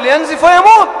وبدأ الرجل ينزف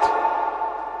ويموت.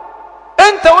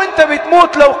 وانت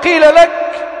بتموت لو قيل لك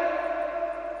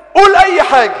قول أي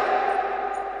حاجة،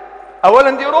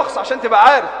 أولا دي رخص عشان تبقى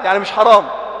عارف، يعني مش حرام.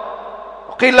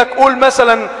 قيل لك قول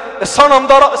مثلا الصنم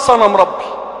ده رأس صنم ربي،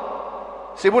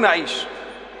 سيبونا عيش،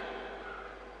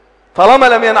 طالما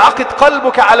لم ينعقد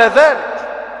قلبك على ذلك.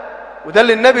 وده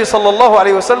اللي النبي صلى الله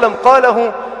عليه وسلم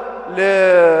قاله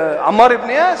لعمار بن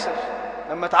ياسر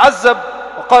لما تعذب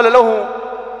وقال له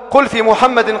قل في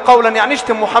محمد قولا، يعني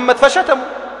اشتم محمد، فشتمه.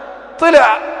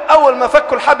 طلع أول ما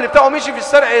فكوا الحبل بتاعه مشي في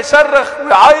السرع يصرخ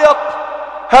ويعيط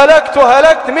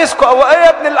هلكت. مسكه أو يا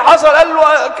ابن اللي حصل؟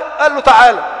 قال له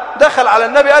تعالى. دخل على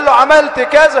النبي قال له عملت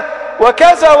كذا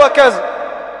وكذا وكذا.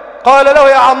 قال له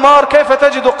يا عمار كيف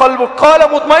تجد قلبك؟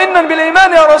 قال مطمئنا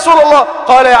بالإيمان يا رسول الله.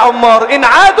 قال يا عمار إن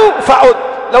عادوا فعد،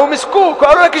 لو مسكوك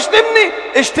وقالوا لك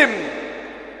اشتمني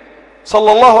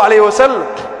صلى الله عليه وسلم.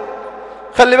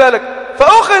 خلي بالك.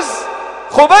 فأخذ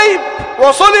خبيب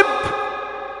وصلب،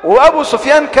 وأبو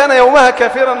سفيان كان يومها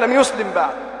كافرا لم يسلم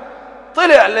بعد.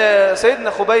 طلع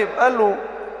لسيدنا خبيب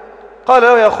قال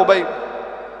له يا خبيب،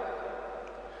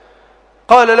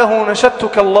 قال له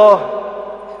نشدتك الله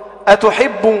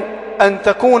أتحب أن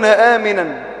تكون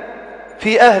آمنا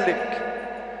في أهلك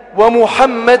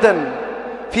ومحمدا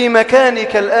في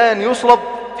مكانك الآن يصلب؟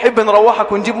 تحب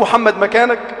نروحك ونجيب محمد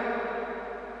مكانك؟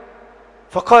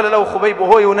 فقال له خبيب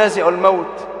وهو ينازع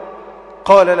الموت،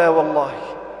 قال: لا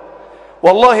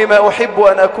والله ما أحب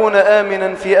أن أكون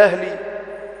آمنا في أهلي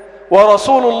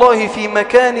ورسول الله في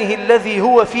مكانه الذي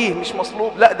هو فيه، مش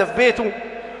مصلوب، لا ده في بيته،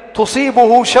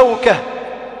 تصيبه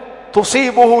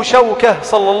شوكة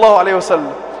صلى الله عليه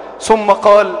وسلم. ثم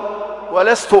قال: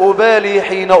 ولست أبالي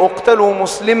حين أقتل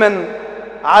مسلما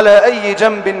على أي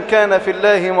جنب كان في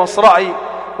الله مصرعي،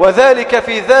 وذلك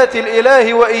في ذات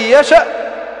الإله، وإن يشأ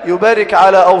يبارك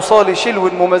على أوصال شلو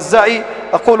ممزع.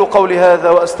 أقول قولي هذا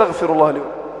وأستغفر الله لي.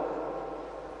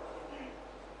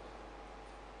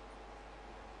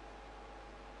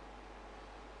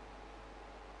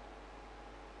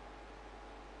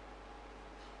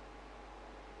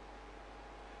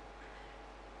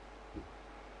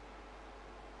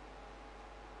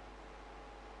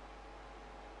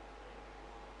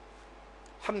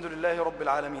 الحمد لله رب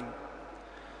العالمين،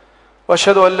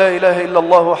 وأشهد أن لا إله إلا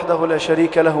الله وحده لا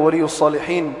شريك له ولي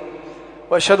الصالحين،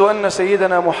 وأشهد أن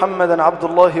سيدنا محمدا عبد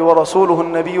الله ورسوله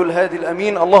النبي الهادي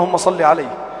الأمين. اللهم صل عليه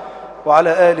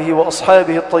وعلى آله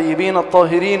وأصحابه الطيبين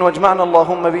الطاهرين، واجمعنا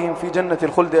اللهم بهم في جنة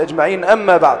الخلد أجمعين.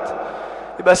 أما بعد،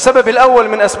 يبقى السبب الأول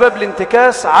من أسباب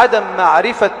الانتكاس عدم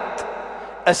معرفة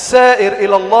السائر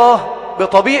إلى الله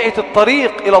بطبيعة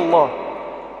الطريق إلى الله.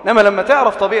 إنما لما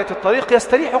تعرف طبيعة الطريق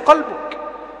يستريح قلبك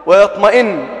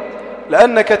ويطمئن،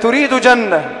 لأنك تريد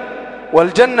جنة،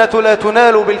 والجنة لا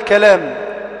تنال بالكلام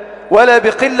ولا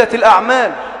بقلة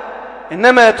الأعمال،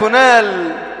 إنما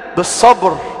تنال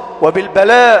بالصبر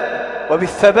وبالبلاء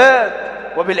وبالثبات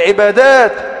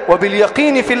وبالعبادات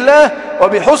وباليقين في الله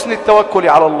وبحسن التوكل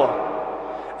على الله.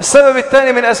 السبب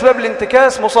الثاني من أسباب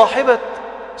الانتكاس مصاحبة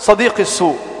صديق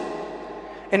السوء.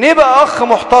 إن يبقى أخ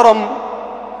محترم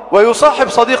ويصاحب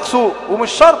صديق سوء،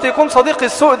 ومش شرط يكون صديق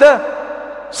السوء ده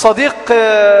صديق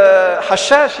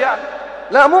حشاش يعني،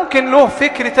 لا، ممكن له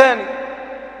فكر تاني،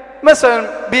 مثلا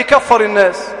بيكفر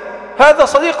الناس، هذا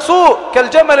صديق سوء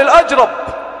كالجمل الأجرب،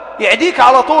 يعديك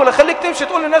على طول، يخليك تمشي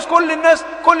تقول للناس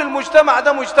كل المجتمع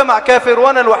ده مجتمع كافر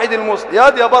وأنا الوحيد المسلم. يا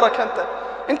دي يا بركة،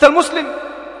 أنت المسلم؟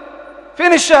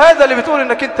 فين الشهادة اللي بتقول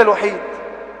إنك أنت الوحيد؟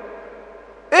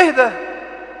 اهدى.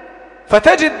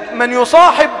 فتجد من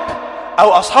يصاحب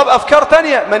أو أصحاب أفكار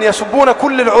تانية، من يسبون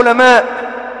كل العلماء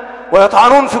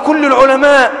ويطعنون في كل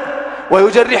العلماء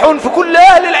ويجرحون في كل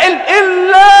أهل العلم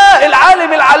إلا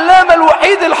العالم العلامة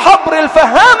الوحيد الحبر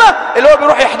الفهامة اللي هو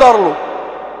بيروح يحضر له.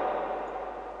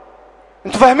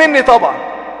 انتوا فاهميني طبعا.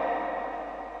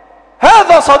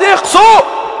 هذا صديق سوء،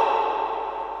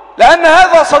 لأن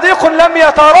هذا صديق لم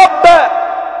يتربى.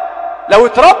 لو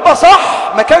اتربى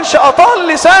صح ما كانش أطال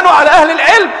لسانه على أهل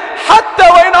العلم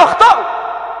حتى وإن أخطأوا.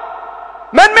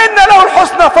 من منا له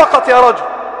الحسنى فقط يا رجل؟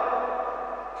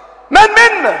 من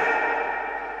منا؟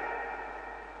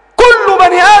 كل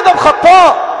بني آدم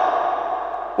خطاء،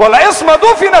 والعصمة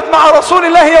دفنت مع رسول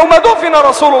الله يوم دفن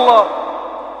رسول الله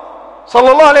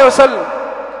صلى الله عليه وسلم.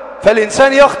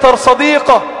 فالإنسان يختار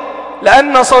صديقه،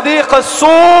 لأن صديق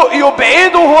السوء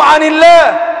يبعده عن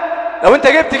الله. لو أنت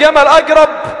جبت جمل أجرب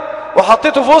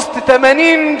وحطيته في وسط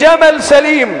 80 جمل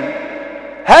سليم،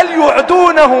 هل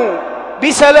يعدونه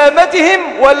بسلامتهم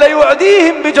ولا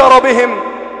يعديهم بجربهم؟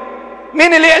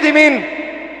 مين اللي يعدي مين؟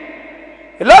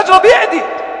 الأجرب يعدي.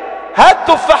 هات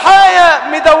تفاحية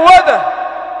مدودة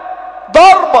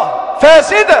ضربة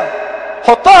فاسدة،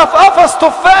 حطها في قفص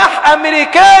تفاح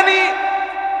أمريكاني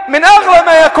من أغلى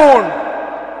ما يكون،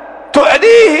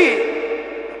 تعديه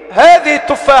هذه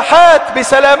التفاحات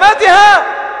بسلامتها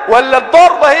ولا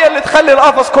الضربة هي اللي تخلي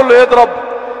القفص كله يضرب؟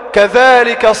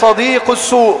 كذلك صديق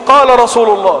السوء. قال رسول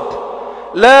الله: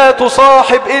 لا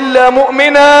تصاحب إلا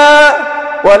مؤمنا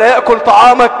ولا يأكل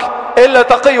طعامك إلا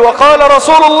تقي. وقال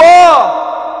رسول الله: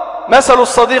 مثل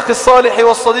الصديق الصالح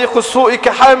والصديق السوء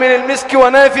كحامل المسك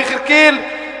ونافخ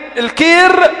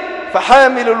الكير.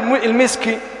 فحامل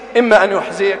المسك إما أن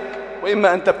يحزيك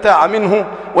وإما أن تبتاع منه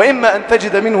وإما أن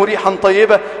تجد منه ريحا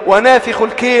طيبة، ونافخ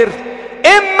الكير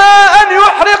إما أن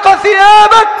يحرق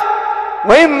ثيابك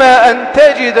وإما أن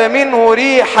تجد منه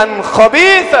ريحا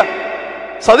خبيثة.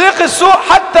 صديق السوء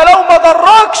حتى لو ما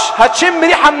ضركش هتشم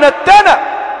ريحة منتنة،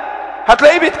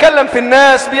 هتلاقيه بيتكلم في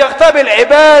الناس، بيغتاب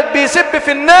العباد، بيسب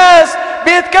في الناس،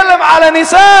 بيتكلم على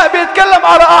نساء، بيتكلم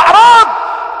على أعراض.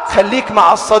 خليك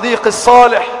مع الصديق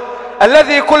الصالح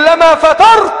الذي كلما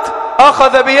فترت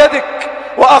أخذ بيدك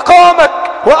وأقامك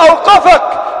وأوقفك،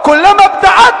 كلما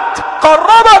ابتعدت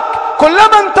قربك،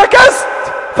 كلما انتكست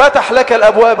فتح لك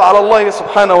الأبواب على الله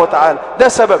سبحانه وتعالى. ده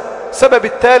سبب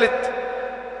الثالث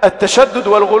التشدد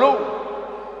والغلو.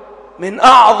 من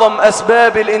أعظم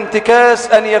أسباب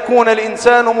الانتكاس أن يكون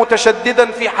الإنسان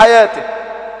متشددا في حياته.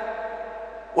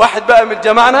 واحد بقى من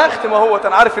الجماعة، أنا هختم أهو،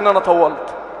 أنا عارف إن أنا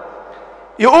طولت.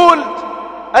 يقول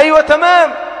أيوة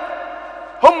تمام،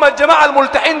 هم الجماعة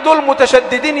الملتحين دول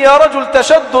متشددين يا رجل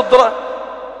تشدد،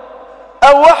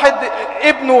 أو واحد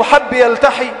ابنه حب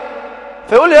يلتحي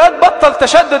فيقول لي بطل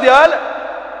تشدد يا هلا،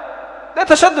 ده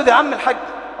تشدد يا عم الحاج،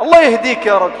 الله يهديك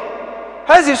يا رجل.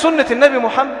 هذه سنة النبي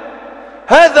محمد،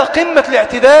 هذا قمة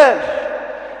الاعتدال.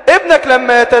 ابنك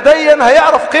لما يتدين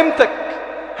هيعرف قيمتك،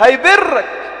 هيبرك،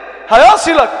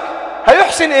 هيصلك،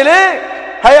 هيحسن إليك،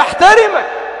 هيحترمك.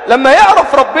 لما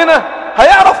يعرف ربنا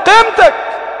هيعرف قيمتك.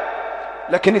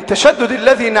 لكن التشدد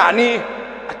الذي نعنيه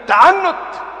التعنت،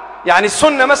 يعني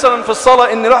السنة مثلا في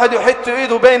الصلاة ان الواحد يحط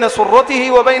ايده بين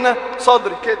سرته وبين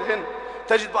صدره كده هنا،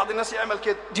 تجد بعض الناس يعمل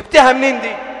كده. جبتها منين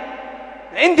دي؟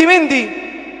 عندي من دي؟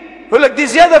 يقول لك دي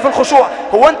زيادة في الخشوع.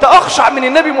 هو انت اخشع من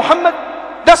النبي محمد؟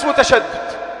 ده اسمه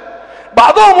تشدد.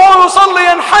 بعضهم وهو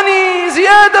يصلي ينحني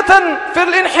زيادة في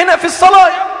الانحناء في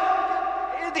الصلاة.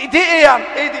 دي ايه يعني؟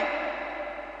 ايه دي؟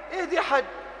 ايه دي يا حاج؟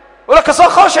 يقول لك اصلا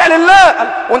خاشع لله.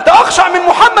 وانت اخشع من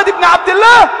محمد بن عبد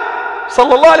الله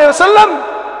صلى الله عليه وسلم؟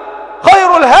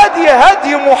 خير الهدي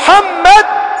هدي محمد،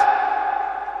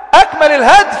 اكمل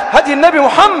الهدي هدي النبي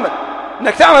محمد.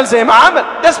 انك تعمل زي ما عمل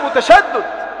ده اسمه تشدد.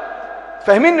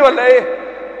 فاهميني ولا ايه؟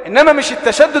 انما مش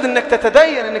التشدد انك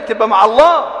تتدين انك تبقى مع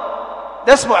الله،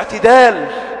 ده اسمه اعتدال.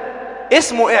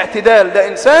 اسمه اعتدال. ده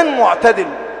انسان معتدل،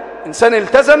 انسان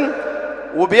التزم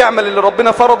وبيعمل اللي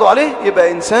ربنا فرضه عليه،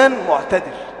 يبقى انسان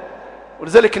معتدل.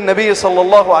 ولذلك النبي صلى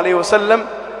الله عليه وسلم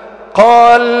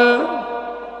قال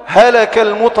هلك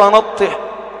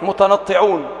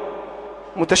المتنطعون،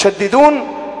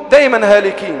 متشددون دايما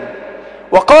هالكين.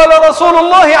 وقال رسول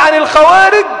الله عن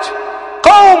الخوارج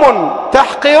قوم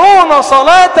تحقرون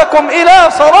صلاتكم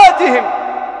إلى صلاتهم،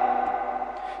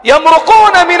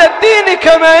 يمرقون من الدين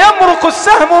كما يمرق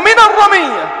السهم من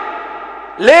الرمية.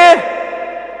 ليه؟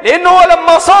 لأنه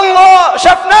لما صلى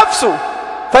شاف نفسه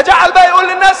فجعل بقى يقول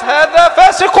للناس هذا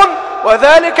فاسق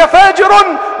وذلك فاجر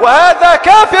وهذا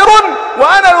كافر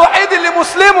وأنا الوحيد اللي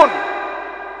مسلم،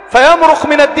 فيمرق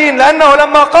من الدين. لأنه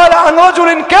لما قال عن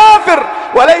رجل كافر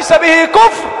وليس به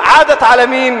كفر عادت على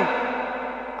مين؟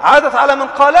 عادت على من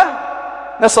قاله.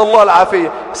 نسأل الله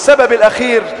العافية. السبب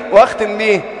الأخير وأختم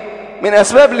به من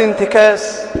أسباب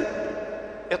الانتكاس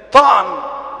الطعن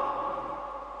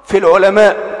في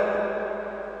العلماء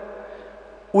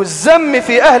والذم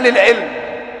في أهل العلم،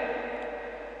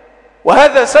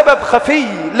 وهذا سبب خفي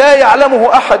لا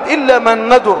يعلمه أحد إلا من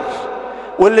ندر،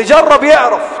 واللي جرب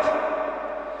يعرف.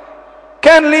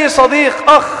 كان لي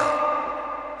صديق أخ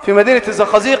في مدينة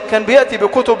الزقازيق كان بيأتي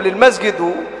بكتب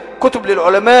للمسجد وكتب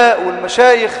للعلماء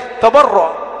والمشايخ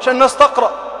تبرع عشان الناس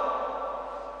تقرأ.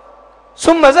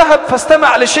 ثم ذهب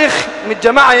فاستمع لشيخ من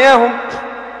الجماعة إياهم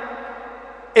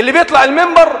اللي بيطلع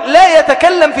المنبر لا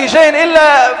يتكلم في شيء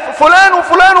إلا فلان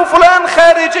وفلان وفلان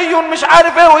خارجي مش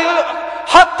عارف ايه،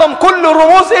 حطم كل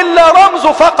الرموز إلا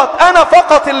رمزه فقط. أنا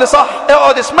فقط اللي صح،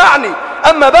 اقعد اسمعني،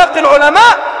 أما باقي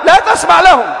العلماء لا تسمع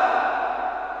لهم.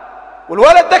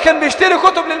 والولد ده كان بيشتري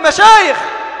كتب للمشايخ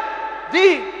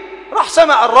دي، راح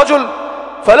سمع الرجل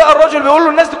فلقى الرجل بيقول له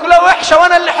الناس دي كلها وحشة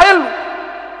وأنا اللي حلو،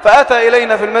 فأتى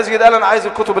إلينا في المسجد قال أنا عايز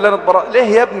الكتب اللي أنا اتبرأ.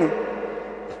 ليه يا ابني؟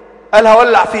 قال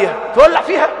هولع فيها. تولع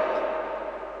فيها؟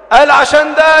 قال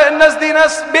عشان ده الناس دي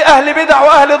ناس بأهل بدع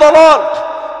وأهل ضلال،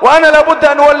 وأنا لابد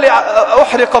أن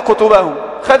أحرق كتبهم.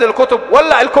 خد الكتب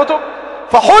ولع الكتب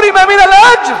فحرم من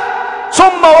الأجر.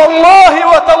 ثم والله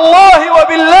وتالله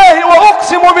وبالله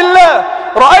وأقسم بالله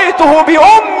رأيته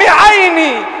بأم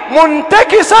عيني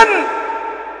منتكسا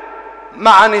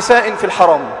مع نساء في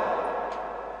الحرام،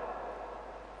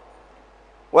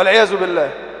 والعياذ بالله.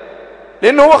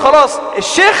 لأنه هو خلاص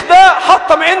الشيخ ده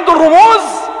حطم عنده الرموز،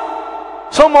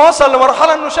 ثم وصل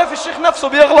لمرحلة أنه شاف الشيخ نفسه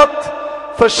بيغلط،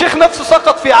 فالشيخ نفسه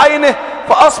سقط في عينه،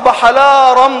 فأصبح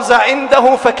لا رمز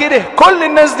عنده، فكره كل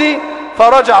الناس دي،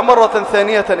 فرجع مرة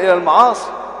ثانية إلى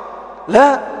المعاصي.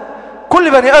 لا،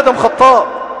 كل بني آدم خطاء،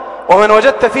 ومن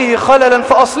وجدت فيه خللا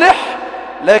فأصلح،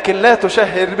 لكن لا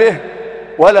تشهر به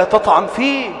ولا تطعن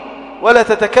فيه ولا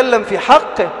تتكلم في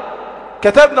حقه.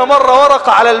 كتبنا مرة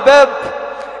ورقة على الباب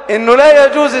إنه لا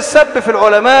يجوز السب في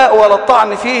العلماء ولا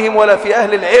الطعن فيهم ولا في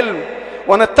أهل العلم،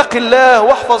 ونتقي الله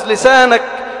واحفظ لسانك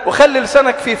وخلي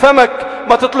لسانك في فمك،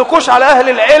 ما تطلقوش على أهل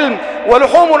العلم.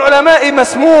 ولحوم العلماء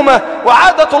مسمومة،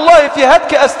 وعادة الله في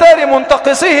هتك أستار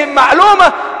منتقصيهم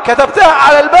معلومة. كتبتها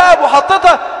على الباب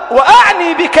وحطتها،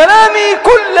 وأعني بكلامي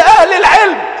كل أهل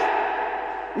العلم،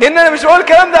 لأن أنا مش بقول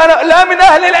الكلام ده أنا لا من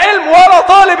أهل العلم ولا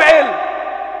طالب علم.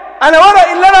 أنا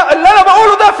ورق اللي أنا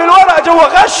بقوله ده في الورق جوه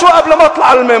غشه قبل ما أطلع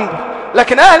على المنبر،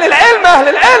 لكن أهل العلم أهل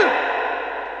العلم.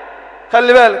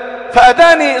 خلي بالك.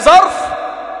 فأتاني ظرف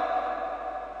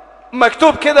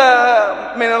مكتوب كده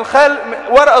من الخال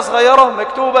ورقة صغيرة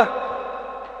مكتوبة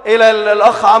إلى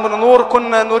الأخ عمرو نور،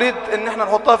 كنا نريد أن احنا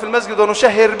نحطها في المسجد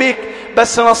ونشهر بك،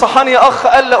 بس نصحني أخ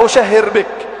قال لا أشهر بك.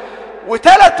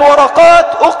 و3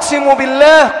 ورقات أقسم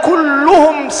بالله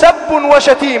كلهم سب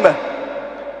وشتيمة.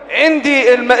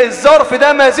 عندي الظرف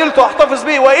ده ما زلت أحتفظ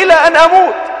به وإلى أن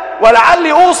أموت،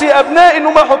 ولعلي أوصي أبنائي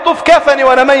أنه ما يحطوه في كفني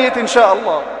وأنا ميت إن شاء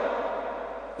الله.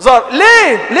 ظرف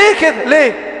ليه كده؟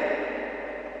 ليه؟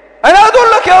 أنا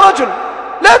أقول لك يا رجل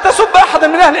لا تسب أحدا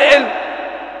من أهل العلم.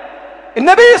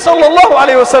 النبي صلى الله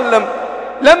عليه وسلم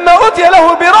لما أتي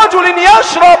له برجل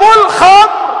يشرب الخمر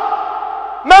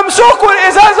ممسوك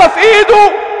الإزازة في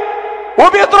إيده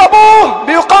وبيضربوه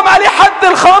بيقام عليه حد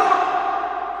الخمر،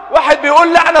 واحد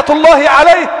بيقول لعنة الله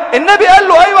عليه، النبي قال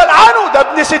له أيوة العنه، ده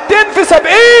ابن 60 في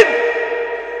 70.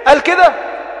 قال كده؟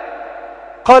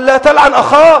 قال لا تلعن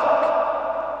أخاك،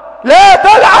 لا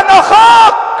تلعن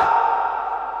أخاك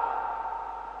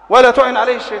ولا تعن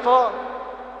عليه الشيطان.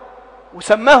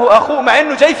 وسماه أخوه مع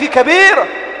أنه جاي في كبيرة،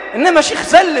 إنما شيخ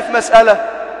زل في مسألة،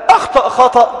 أخطأ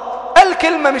خطأ، قال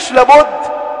كلمة مش لابد.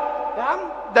 يا عم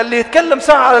ده اللي يتكلم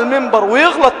ساعة على المنبر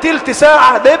ويغلط تلت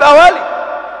ساعة ده يبقى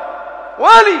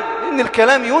ولي، لأن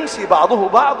الكلام ينسي بعضه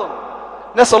بعضا.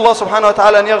 نسأل الله سبحانه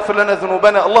وتعالى أن يغفر لنا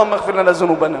ذنوبنا. اللهم اغفر لنا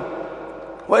ذنوبنا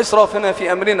وإسرافنا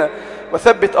في أمرنا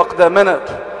وثبت أقدامنا.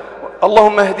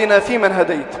 اللهم اهدنا فيمن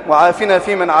هديت، وعافنا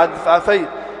فيمن عافيت،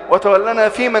 وتولنا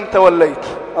فيمن توليت.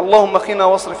 اللهم قنا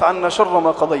واصرف عنا شر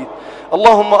ما قضيت.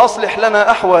 اللهم أصلح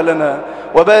لنا أحوالنا،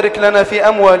 وبارك لنا في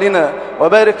أموالنا،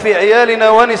 وبارك في عيالنا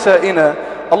ونسائنا.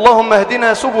 اللهم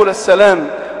اهدنا سبل السلام.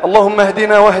 اللهم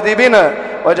اهدنا واهد بنا،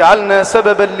 واجعلنا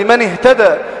سببا لمن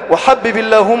اهتدى، وحبب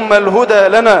اللهم الهدى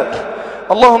لنا.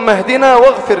 اللهم اهدنا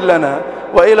واغفر لنا،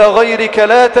 وإلى غيرك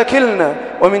لا تكلنا،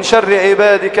 ومن شر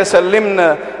عبادك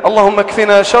سلمنا. اللهم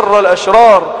اكفنا شر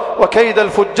الأشرار وكيد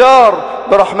الفجار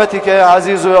برحمتك يا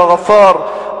عزيز يا غفار.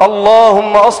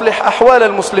 اللهم أصلح أحوال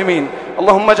المسلمين.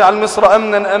 اللهم اجعل مصر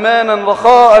أمنا أمانا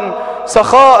رخاء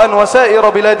سخاء وسائر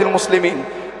بلاد المسلمين.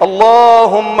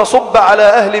 اللهم صب على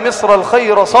أهل مصر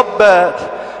الخير صبا،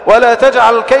 ولا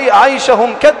تجعل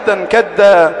عيشهم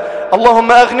كدا.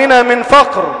 اللهم أغننا من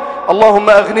فقر، اللهم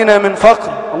أغننا من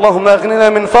فقر، اللهم أغننا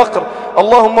من فقر.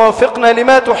 اللهم وفقنا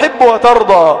لما تحب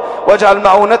وترضى، واجعل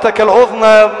معونتك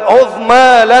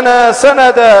العظمى لنا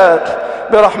سندا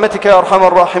برحمتك يا أرحم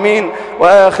الراحمين.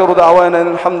 وآخر دعوانا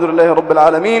الحمد لله رب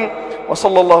العالمين،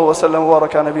 وصلى الله وسلم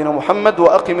وبارك على نبينا محمد.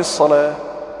 وأقم الصلاة.